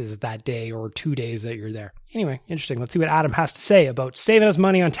taxes that day or 2 days that you're there. Anyway, interesting. Let's see what Adam has to say about saving us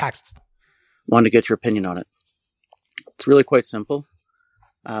money on taxes. Wanted to get your opinion on it. It's really quite simple.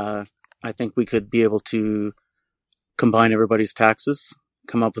 I think we could be able to combine everybody's taxes,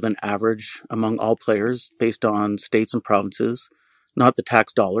 come up with an average among all players based on states and provinces, not the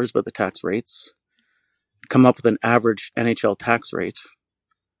tax dollars, but the tax rates. Come up with an average NHL tax rate,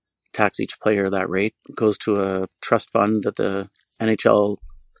 tax each player that rate, it goes to a trust fund that the NHL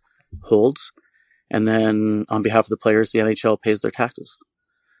holds. And then on behalf of the players, the NHL pays their taxes.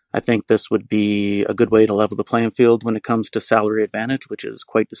 I think this would be a good way to level the playing field when it comes to salary advantage, which is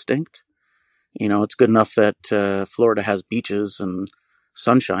quite distinct. You know, it's good enough that Florida has beaches and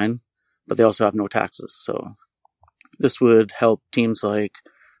sunshine, but they also have no taxes. So this would help teams like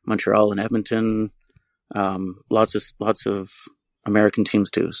Montreal and Edmonton, lots of American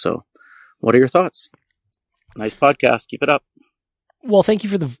teams too. So what are your thoughts? Nice podcast. Keep it up. Well, thank you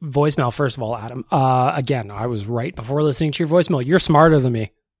for the voicemail, first of all, Adam. Again, I was right before listening to your voicemail. You're smarter than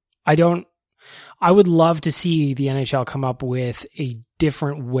me. I would love to see the NHL come up with a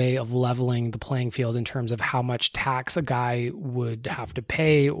different way of leveling the playing field in terms of how much tax a guy would have to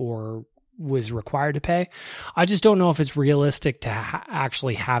pay or was required to pay. I just don't know if it's realistic to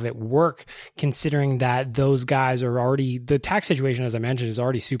actually have it work, considering that those guys are already, the tax situation, as I mentioned, is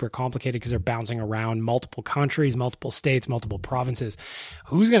already super complicated because they're bouncing around multiple countries, multiple states, multiple provinces.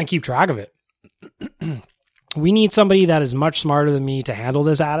 Who's going to keep track of it? We need somebody that is much smarter than me to handle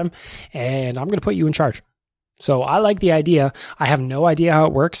this, Adam, and I'm going to put you in charge. So I like the idea. I have no idea how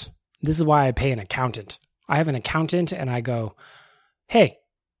it works. This is why I pay an accountant. I have an accountant and I go, hey,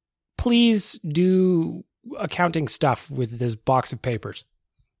 please do accounting stuff with this box of papers.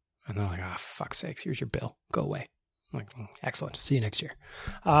 And they're like, oh, fuck's sakes, here's your bill. Go away. I'm like, excellent. See you next year.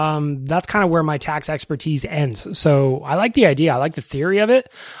 That's kind of where my tax expertise ends. So I like the idea. I like the theory of it.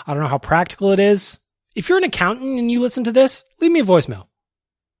 I don't know how practical it is. If you're an accountant and you listen to this, leave me a voicemail.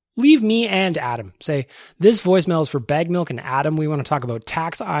 Leave me and Adam. Say, this voicemail is for Bag Milk and Adam. We want to talk about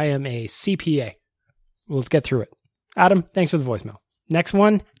tax. I am a CPA. Well, let's get through it. Adam, thanks for the voicemail. Next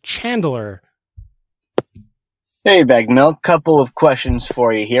one, Chandler. Hey, Bag Milk. Couple of questions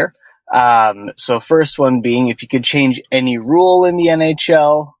for you here. So first one being, if you could change any rule in the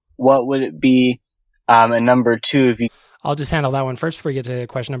NHL, what would it be? And number two, if you... I'll just handle that one first before we get to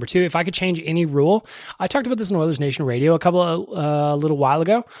question number two. If I could change any rule, I talked about this in Oilers Nation Radio a little while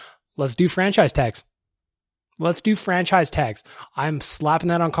ago. Let's do franchise tags. Let's do franchise tags. I'm slapping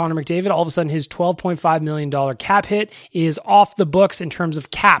that on Connor McDavid. All of a sudden, his $12.5 million cap hit is off the books in terms of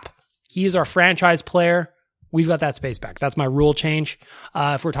cap. He is our franchise player. We've got that space back. That's my rule change.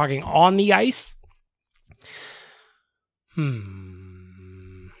 If we're talking on the ice,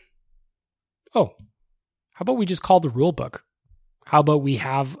 Oh, how about we just call the rule book? How about we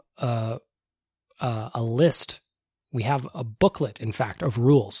have a list? We have a booklet, in fact, of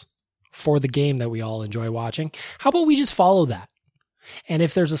rules for the game that we all enjoy watching. How about we just follow that? And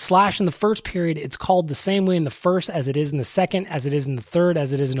if there's a slash in the first period, it's called the same way in the first as it is in the second, as it is in the third,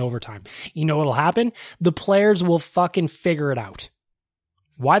 as it is in overtime. You know what'll happen? The players will fucking figure it out.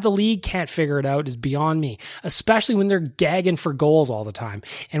 Why the league can't figure it out is beyond me, especially when they're gagging for goals all the time.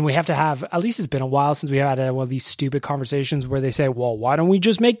 And we have to have, at least it's been a while since we had one of these stupid conversations where they say, well, why don't we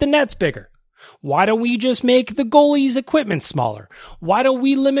just make the nets bigger? Why don't we just make the goalies' equipment smaller? Why don't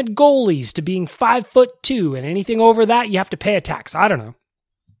we limit goalies to being 5'2" and anything over that, you have to pay a tax? I don't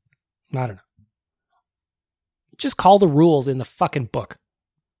know. Just call the rules in the fucking book.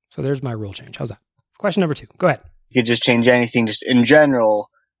 So there's my rule change. How's that? Question number two. Go ahead. You could just change anything just in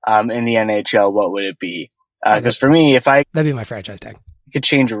general in the NHL, what would it be? Because for me, that'd be my franchise tag. Could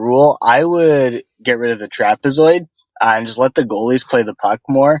change a rule, I would get rid of the trapezoid and just let the goalies play the puck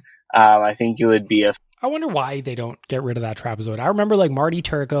more. I think it would be I wonder why they don't get rid of that trapezoid. I remember like Marty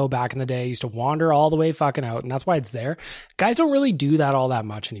Turco back in the day used to wander all the way fucking out, and that's why it's there. Guys don't really do that all that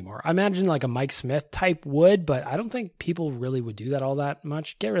much anymore. I imagine like a Mike Smith type would, but I don't think people really would do that all that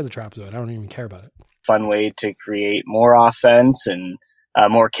much. Get rid of the trapezoid. I don't even care about it. Fun way to create more offense and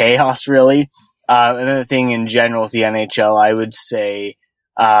more chaos, really. Another thing in general with the NHL, I would say,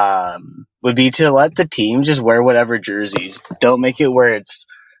 would be to let the team just wear whatever jerseys. Don't make it where it's,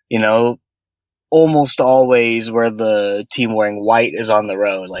 almost always where the team wearing white is on the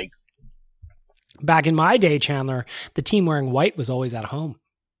road. Like back in my day, Chandler, the team wearing white was always at home.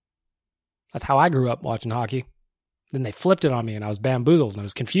 That's how I grew up watching hockey. Then they flipped it on me and I was bamboozled and it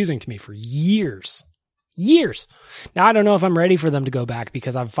was confusing to me for years. Now I don't know if I'm ready for them to go back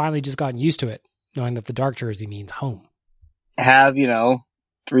because I've finally just gotten used to it, knowing that the dark jersey means home. Have,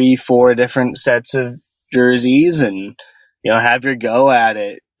 3-4 different sets of jerseys and, have your go at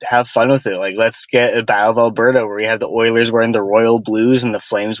it. Have fun with it. Like, let's get a Battle of Alberta where we have the Oilers wearing the royal blues and the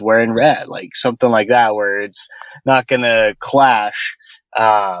Flames wearing red. Like, something like that where it's not going to clash.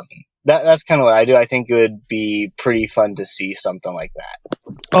 That's kind of what I do. I think it would be pretty fun to see something like that.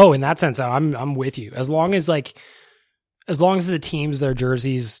 Oh, in that sense, I'm with you. As long as the teams, their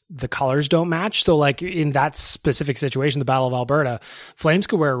jerseys, the colors don't match. So like in that specific situation, the Battle of Alberta, Flames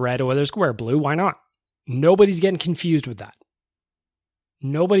could wear red, Oilers could wear blue. Why not? Nobody's getting confused with that.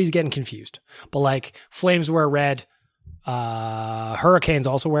 Nobody's getting confused. But like Flames wear red, Hurricanes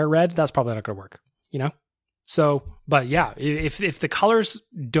also wear red. That's probably not going to work, So, but yeah, if the colors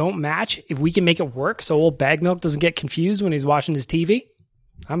don't match, if we can make it work so old Bag Milk doesn't get confused when he's watching his TV,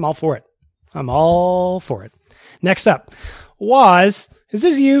 I'm all for it. Next up was Is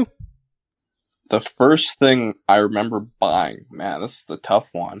this you? The first thing I remember buying, man, this is a tough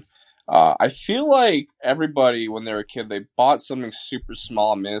one. I feel like everybody, when they were a kid, they bought something super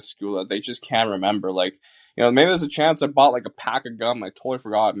small and minuscule that they just can't remember. Like, maybe there's a chance I bought like a pack of gum. I totally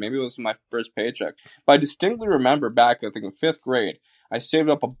forgot. Maybe it was my first paycheck. But I distinctly remember back, I think in 5th grade, I saved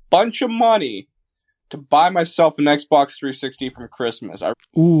up a bunch of money to buy myself an Xbox 360 from Christmas.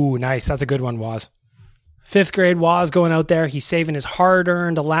 Ooh, nice. That's a good one, Waz. 5th grade Waz going out there. He's saving his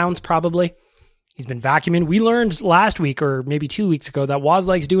hard-earned allowance probably. He's been vacuuming. We learned last week or maybe 2 weeks ago that Waz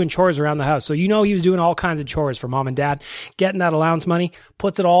likes doing chores around the house. So he was doing all kinds of chores for mom and dad, getting that allowance money,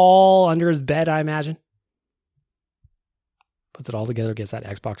 puts it all under his bed, I imagine. Puts it all together, gets that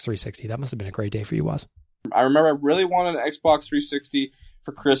Xbox 360. That must have been a great day for you, Waz. I remember I really wanted an Xbox 360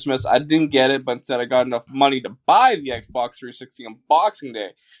 for Christmas. I didn't get it, but instead I got enough money to buy the Xbox 360 on Boxing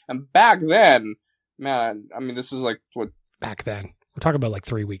Day. And back then, man, I mean, this is like what? Back then. We're talking about like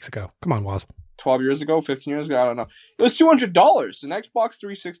 3 weeks ago. Come on, Waz. 12 years ago, 15 years ago, I don't know. It was $200. An Xbox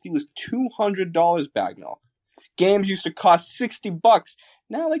 360 was $200 bag milk. Games used to cost $60.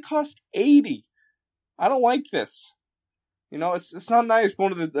 Now they cost $80. I don't like this. It's not nice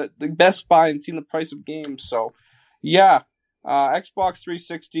going to the Best Buy and seeing the price of games. So, yeah, Xbox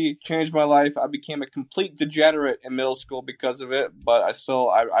 360 changed my life. I became a complete degenerate in middle school because of it, but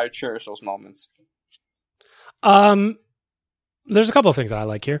I cherish those moments. There's a couple of things that I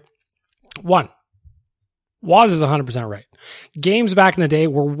like here. One, Waz is 100% right. Games back in the day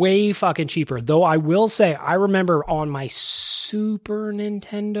were way fucking cheaper. Though I will say, I remember on my Super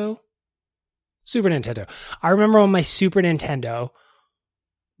Nintendo, I remember on my Super Nintendo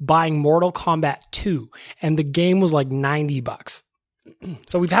buying Mortal Kombat 2, and the game was like $90.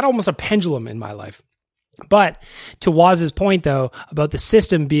 So we've had almost a pendulum in my life. But to Waz's point, though, about the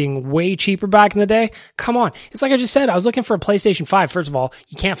system being way cheaper back in the day, come on. It's like I just said, I was looking for a PlayStation 5. First of all,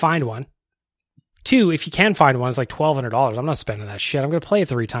 you can't find one. 2, if you can find one, it's like $1,200. I'm not spending that shit. I'm going to play it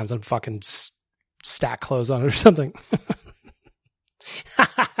 3 times and fucking stack clothes on it or something.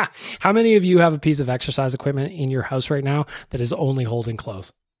 How many of you have a piece of exercise equipment in your house right now that is only holding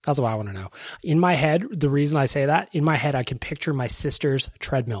clothes? That's what I want to know. In my head, the reason I say that, in my head, I can picture my sister's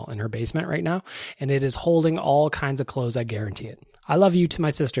treadmill in her basement right now, and it is holding all kinds of clothes. I guarantee it. I love you to my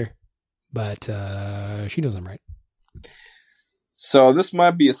sister, but she knows I'm right. So this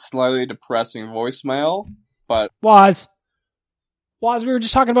might be a slightly depressing voicemail, but... Waz, we were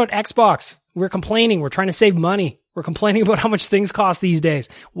just talking about Xbox. We're complaining. We're trying to save money. We're complaining about how much things cost these days.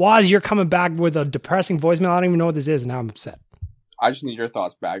 Waz, you're coming back with a depressing voicemail. I don't even know what this is, and now I'm upset. I just need your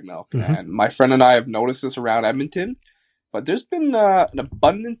thoughts, Bag Milk. Mm-hmm. And my friend and I have noticed this around Edmonton, but there's been an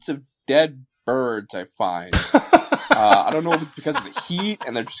abundance of dead birds, I find. I don't know if it's because of the heat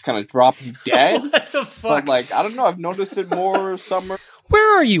and they're just kind of dropping dead. What the fuck? But, I don't know. I've noticed it more summer.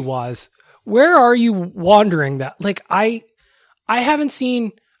 Where are you, Waz? Where are you wandering that? I haven't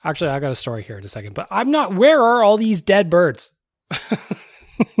seen... Actually, I got a story here in a second, but I'm not... Where are all these dead birds?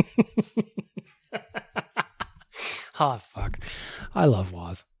 Oh, fuck. I love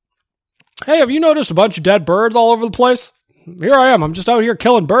Waz. Hey, have you noticed a bunch of dead birds all over the place? Here I am. I'm just out here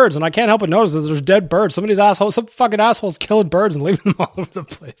killing birds, and I can't help but notice that there's dead birds. Some fucking asshole's killing birds and leaving them all over the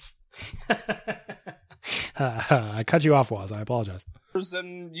place. I cut you off, Waz. I apologize.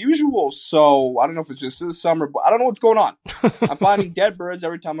 Than usual, so I don't know if it's just this summer, but I don't know what's going on. I'm finding dead birds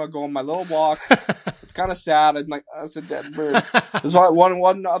every time I go on my little walks. It's kind of sad. I'm like, that's a dead bird. There's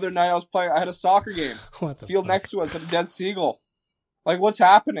one other night I was playing. I had a soccer game. Field next to us had a dead seagull. What's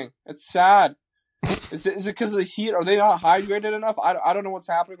happening? It's sad. Is it because of the heat? Are they not hydrated enough? I don't know what's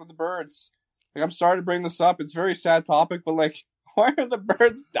happening with the birds. I'm sorry to bring this up. It's a very sad topic, but why are the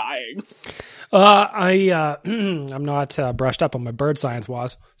birds dying? I'm not brushed up on my bird science,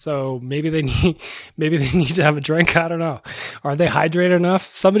 Waz. So maybe they need to have a drink. I don't know. Are they hydrated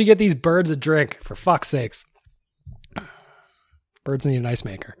enough? Somebody get these birds a drink, for fuck's sakes. Birds need an ice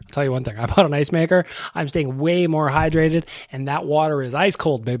maker. I'll tell you one thing. I bought an ice maker. I'm staying way more hydrated, and that water is ice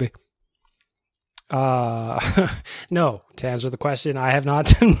cold, baby. No, to answer the question, I have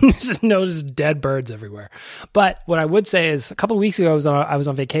not noticed dead birds everywhere. But what I would say is a couple of weeks ago, I was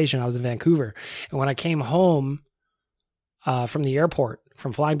on vacation. I was in Vancouver. And when I came home, from the airport,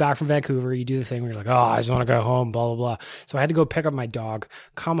 from flying back from Vancouver, you do the thing where you're like, oh, I just want to go home, blah, blah, blah. So I had to go pick up my dog,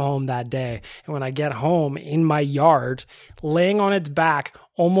 come home that day. And when I get home in my yard, laying on its back,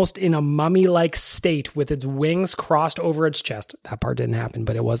 almost in a mummy-like state with its wings crossed over its chest. That part didn't happen,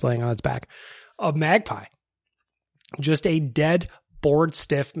 but it was laying on its back. A magpie. Just a dead, bored,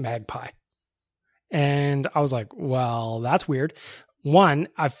 stiff magpie. And I was like, well, that's weird. One,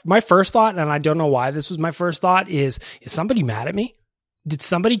 my first thought, and I don't know why this was my first thought, is somebody mad at me? Did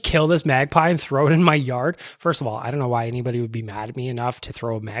somebody kill this magpie and throw it in my yard? First of all, I don't know why anybody would be mad at me enough to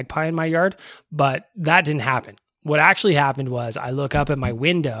throw a magpie in my yard, but that didn't happen. What actually happened was I look up at my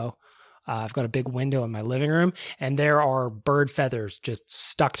window. I've got a big window in my living room, and there are bird feathers just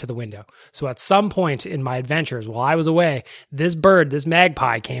stuck to the window. So at some point in my adventures, while I was away, this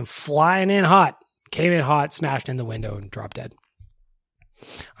magpie came flying in hot, smashed in the window, and dropped dead.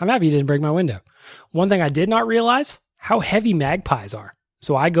 I'm happy you didn't break my window. One thing I did not realize, how heavy magpies are.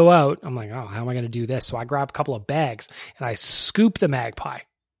 So I go out, I'm like, oh, how am I going to do this? So I grab a couple of bags and I scoop the magpie.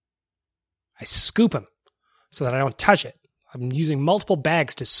 I scoop him so that I don't touch it. I'm using multiple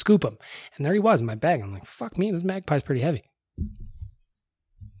bags to scoop him. And there he was in my bag. I'm like, fuck me, this magpie's pretty heavy.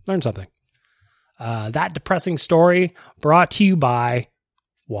 Learn something. That depressing story brought to you by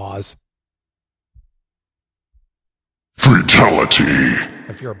Waz. Fatality.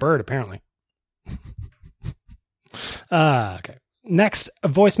 If you're a bird, apparently. Okay. Next, a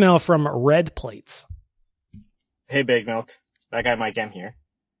voicemail from Red Plates. Hey, Big Milk. That guy Mike M here.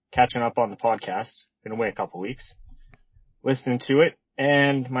 Catching up on the podcast. Been away a couple weeks. Listening to it,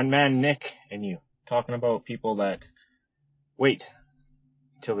 and my man Nick and you talking about people that wait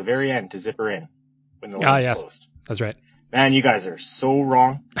till the very end to zipper in when the line's closed. That's right. Man, you guys are so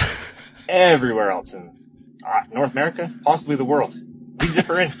wrong. Everywhere else in North America, possibly the world, we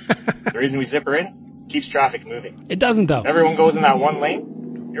zipper in. The reason we zipper in keeps traffic moving. It doesn't, though. If everyone goes in that one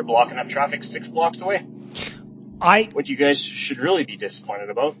lane, you're blocking up traffic 6 blocks away. What you guys should really be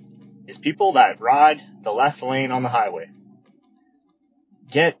disappointed about is people that ride the left lane on the highway.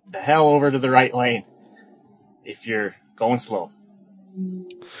 Get the hell over to the right lane if you're going slow.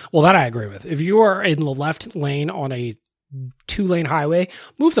 Well, that I agree with. If you are in the left lane on a 2-lane highway,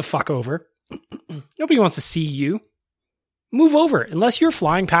 move the fuck over. Nobody wants to see you. Move over. Unless you're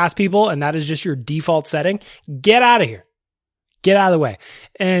flying past people and that is just your default setting, get out of here. Get out of the way.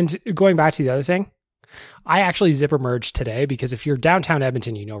 And going back to the other thing, I actually zipper merged today because if you're downtown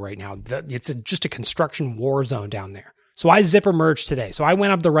Edmonton, you know right now, it's just a construction war zone down there. So I zipper merged today. So I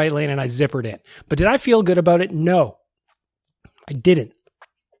went up the right lane and I zippered in. But did I feel good about it? No, I didn't.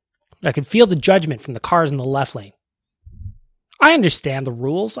 I could feel the judgment from the cars in the left lane. I understand the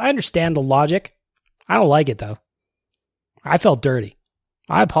rules. I understand the logic. I don't like it though. I felt dirty.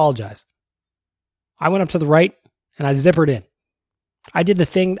 I apologize. I went up to the right and I zippered in. I did the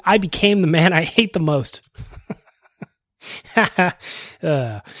thing. I became the man I hate the most.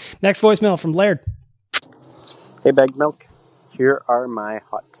 Next voicemail from Laird. Hey, Bag Milk. Here are my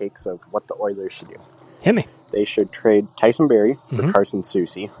hot takes of what the Oilers should do. Hit me. They should trade Tyson Barrie for Carson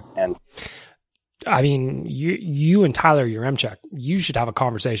Soucy. And I mean, you and Tyler Yaremchuk, you should have a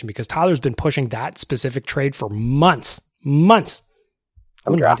conversation because Tyler's been pushing that specific trade for months.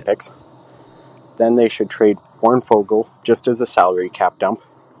 Some draft picks. Then they should trade Warren Fogle just as a salary cap dump.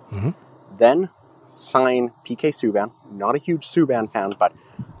 Mm-hmm. Then sign PK Subban. Not a huge Subban fan, but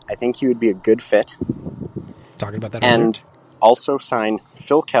I think he would be a good fit. Talking about that and earlier. Also sign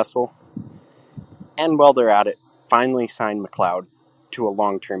Phil Kessel. And while they're at it, finally sign McLeod to a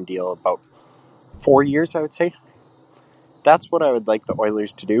long-term deal, about 4 years, I would say. That's what I would like the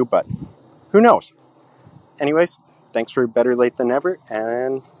Oilers to do, but who knows? Anyways, thanks for better late than never,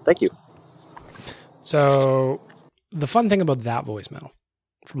 and thank you. So the fun thing about that voicemail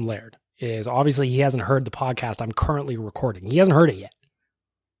from Laird is obviously he hasn't heard the podcast I'm currently recording. He hasn't heard it yet.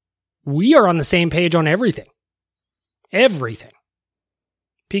 We are on the same page on everything. Everything.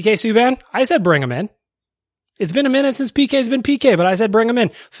 PK Subban, I said bring him in. It's been a minute since PK's been PK, but I said bring him in.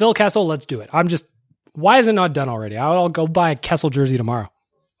 Phil Kessel, let's do it. Why is it not done already? I'll go buy a Kessel jersey tomorrow.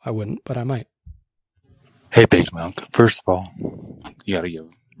 I wouldn't, but I might. Hey, Big Milk. First of all, you gotta give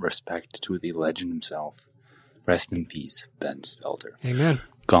respect to the legend himself. Rest in peace, Ben Stelter. Amen.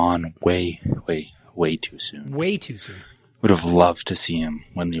 Gone way too soon. Way too soon. Would have loved to see him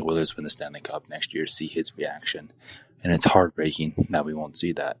when the Oilers win the Stanley Cup next year, see his reaction. And it's heartbreaking that we won't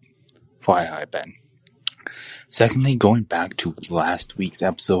see that. Fly high, Ben. Secondly, going back to last week's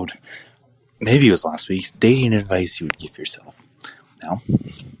episode, maybe it was last week's, dating advice you would give yourself. Now,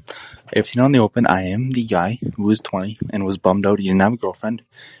 if you're on the open, I am the guy who was 20 and was bummed out he didn't have a girlfriend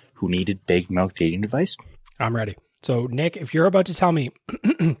who needed Big Milk dating advice. I'm ready. So, Nick, if you're about to tell me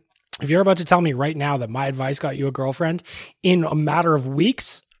right now that my advice got you a girlfriend in a matter of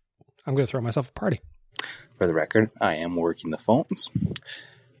weeks, I'm going to throw myself a party. For the record, I am working the phones,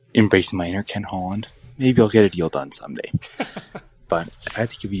 embracing my inner Ken Holland. Maybe I'll get a deal done someday. But if I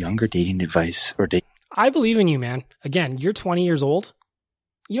had to give you younger dating advice or date, I believe in you, man. Again, you're 20 years old.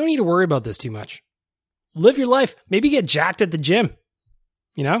 You don't need to worry about this too much. Live your life. Maybe get jacked at the gym.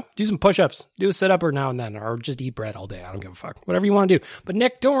 You know, do some push-ups, do a sit-up or now and then, or just eat bread all day. I don't give a fuck. Whatever you want to do. But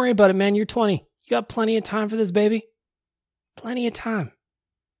Nick, don't worry about it, man. You're 20. You got plenty of time for this, baby. Plenty of time.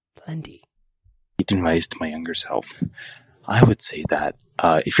 Plenty. Advice to my younger self. I would say that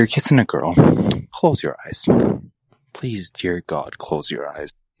if you're kissing a girl, close your eyes. Please, dear God, close your eyes.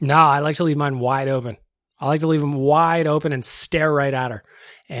 No, I like to leave mine wide open. I like to leave them wide open and stare right at her.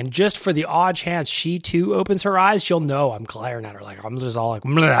 And just for the odd chance she too opens her eyes, she'll know I'm glaring at her. Like, I'm just all like,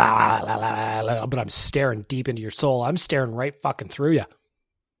 blah, blah, blah, blah, but I'm staring deep into your soul. I'm staring right fucking through you.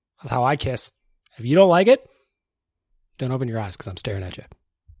 That's how I kiss. If you don't like it, don't open your eyes because I'm staring at you.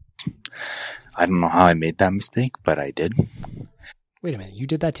 I don't know how I made that mistake, but I did. Wait a minute, you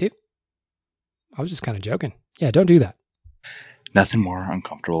did that too? I was just kind of joking. Yeah, don't do that. Nothing more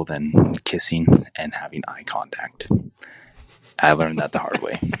uncomfortable than kissing and having eye contact. I learned that the hard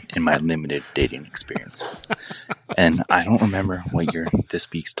way in my limited dating experience. And I don't remember what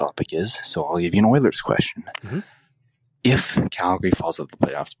this week's topic is, so I'll give you an Oilers question. Mm-hmm. If Calgary falls out of the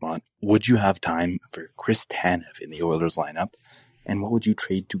playoff spot, would you have time for Chris Tanev in the Oilers lineup? And what would you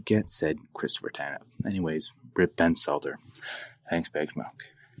trade to get said Christopher Tanev? Anyways, rip Ben Seltzer. Thanks, Bags Milk.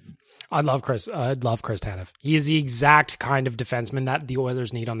 I'd love Chris Tanev. He is the exact kind of defenseman that the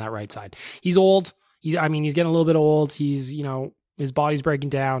Oilers need on that right side. He's old. He's getting a little bit old. He's, his body's breaking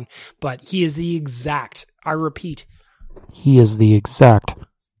down, but he is the exact, I repeat, he is the exact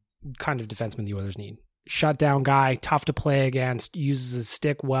kind of defenseman the Oilers need. Shutdown guy, tough to play against, uses his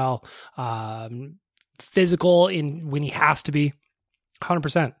stick well, physical when he has to be.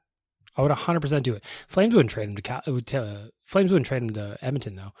 100%. I would 100% do it. Flames wouldn't trade him Flames wouldn't trade him to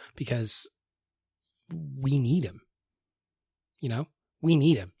Edmonton though, because we need him. We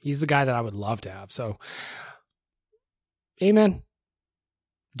need him. He's the guy that I would love to have. So, amen.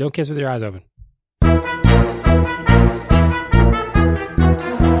 Don't kiss with your eyes open.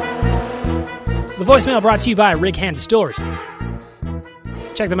 The voicemail brought to you by Rig Hand Distilleries.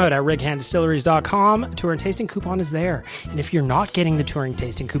 Check them out at righanddistilleries.com. Touring tasting coupon is there. And if you're not getting the touring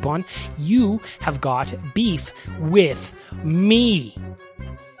tasting coupon, you have got beef with me.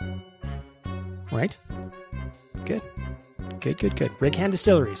 Right? Good. Good. Rig Hand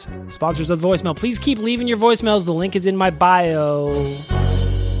Distilleries, sponsors of the voicemail. Please keep leaving your voicemails. The link is in my bio.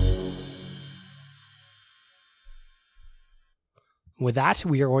 With that,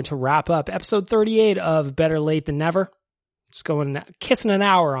 we are going to wrap up episode 38 of Better Late Than Never. Just kissing an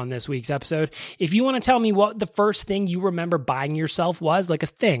hour on this week's episode. If you want to tell me what the first thing you remember buying yourself was, like a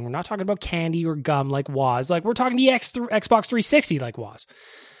thing. We're not talking about candy or gum like Woz. Like we're talking the Xbox 360 like Woz.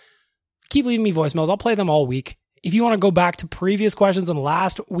 Keep leaving me voicemails. I'll play them all week. If you want to go back to previous questions on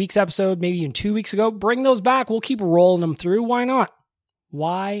last week's episode, maybe even 2 weeks ago, bring those back. We'll keep rolling them through. Why not?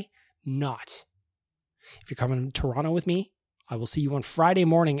 Why not? If you're coming to Toronto with me, I will see you on Friday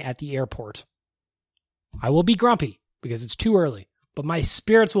morning at the airport. I will be grumpy because it's too early, but my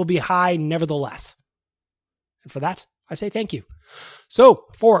spirits will be high nevertheless. And for that, I say thank you. So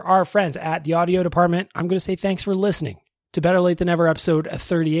for our friends at the audio department, I'm going to say thanks for listening to Better Late Than Ever episode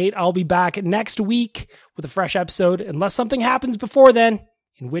 38. I'll be back next week with a fresh episode, unless something happens before then,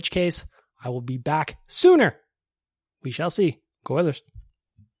 in which case I will be back sooner. We shall see. Go Oilers.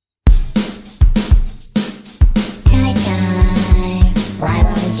 Why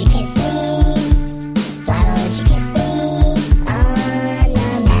won't you kiss me? Why won't you kiss me on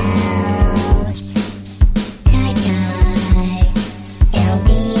the mouth? Tie. Don't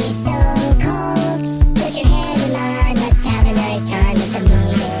be so cold. Put your hand in mine. Let's have a nice time with the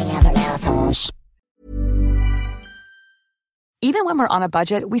moving of our mouth holes. Even when we're on a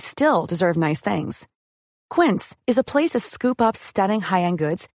budget, we still deserve nice things. Quince is a place to scoop up stunning high-end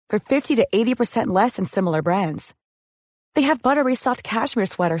goods for 50 to 80% less than similar brands. They have buttery soft cashmere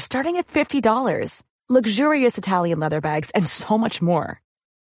sweaters starting at $50, luxurious Italian leather bags, and so much more.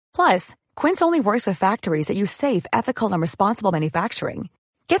 Plus, Quince only works with factories that use safe, ethical, and responsible manufacturing.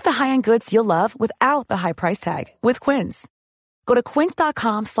 Get the high-end goods you'll love without the high price tag with Quince. Go to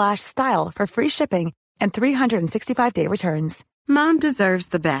quince.com/style for free shipping and 365-day returns. Mom deserves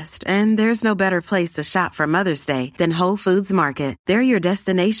the best, and there's no better place to shop for Mother's Day than Whole Foods Market. They're your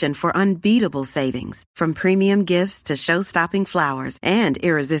destination for unbeatable savings, from premium gifts to show-stopping flowers and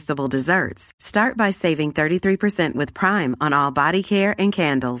irresistible desserts. Start by saving 33% with Prime on all body care and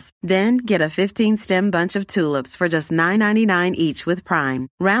candles. Then get a 15-stem bunch of tulips for just $9.99 each with Prime.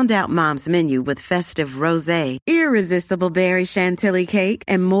 Round out Mom's menu with festive rosé, irresistible berry chantilly cake,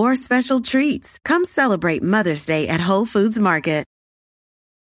 and more special treats. Come celebrate Mother's Day at Whole Foods Market.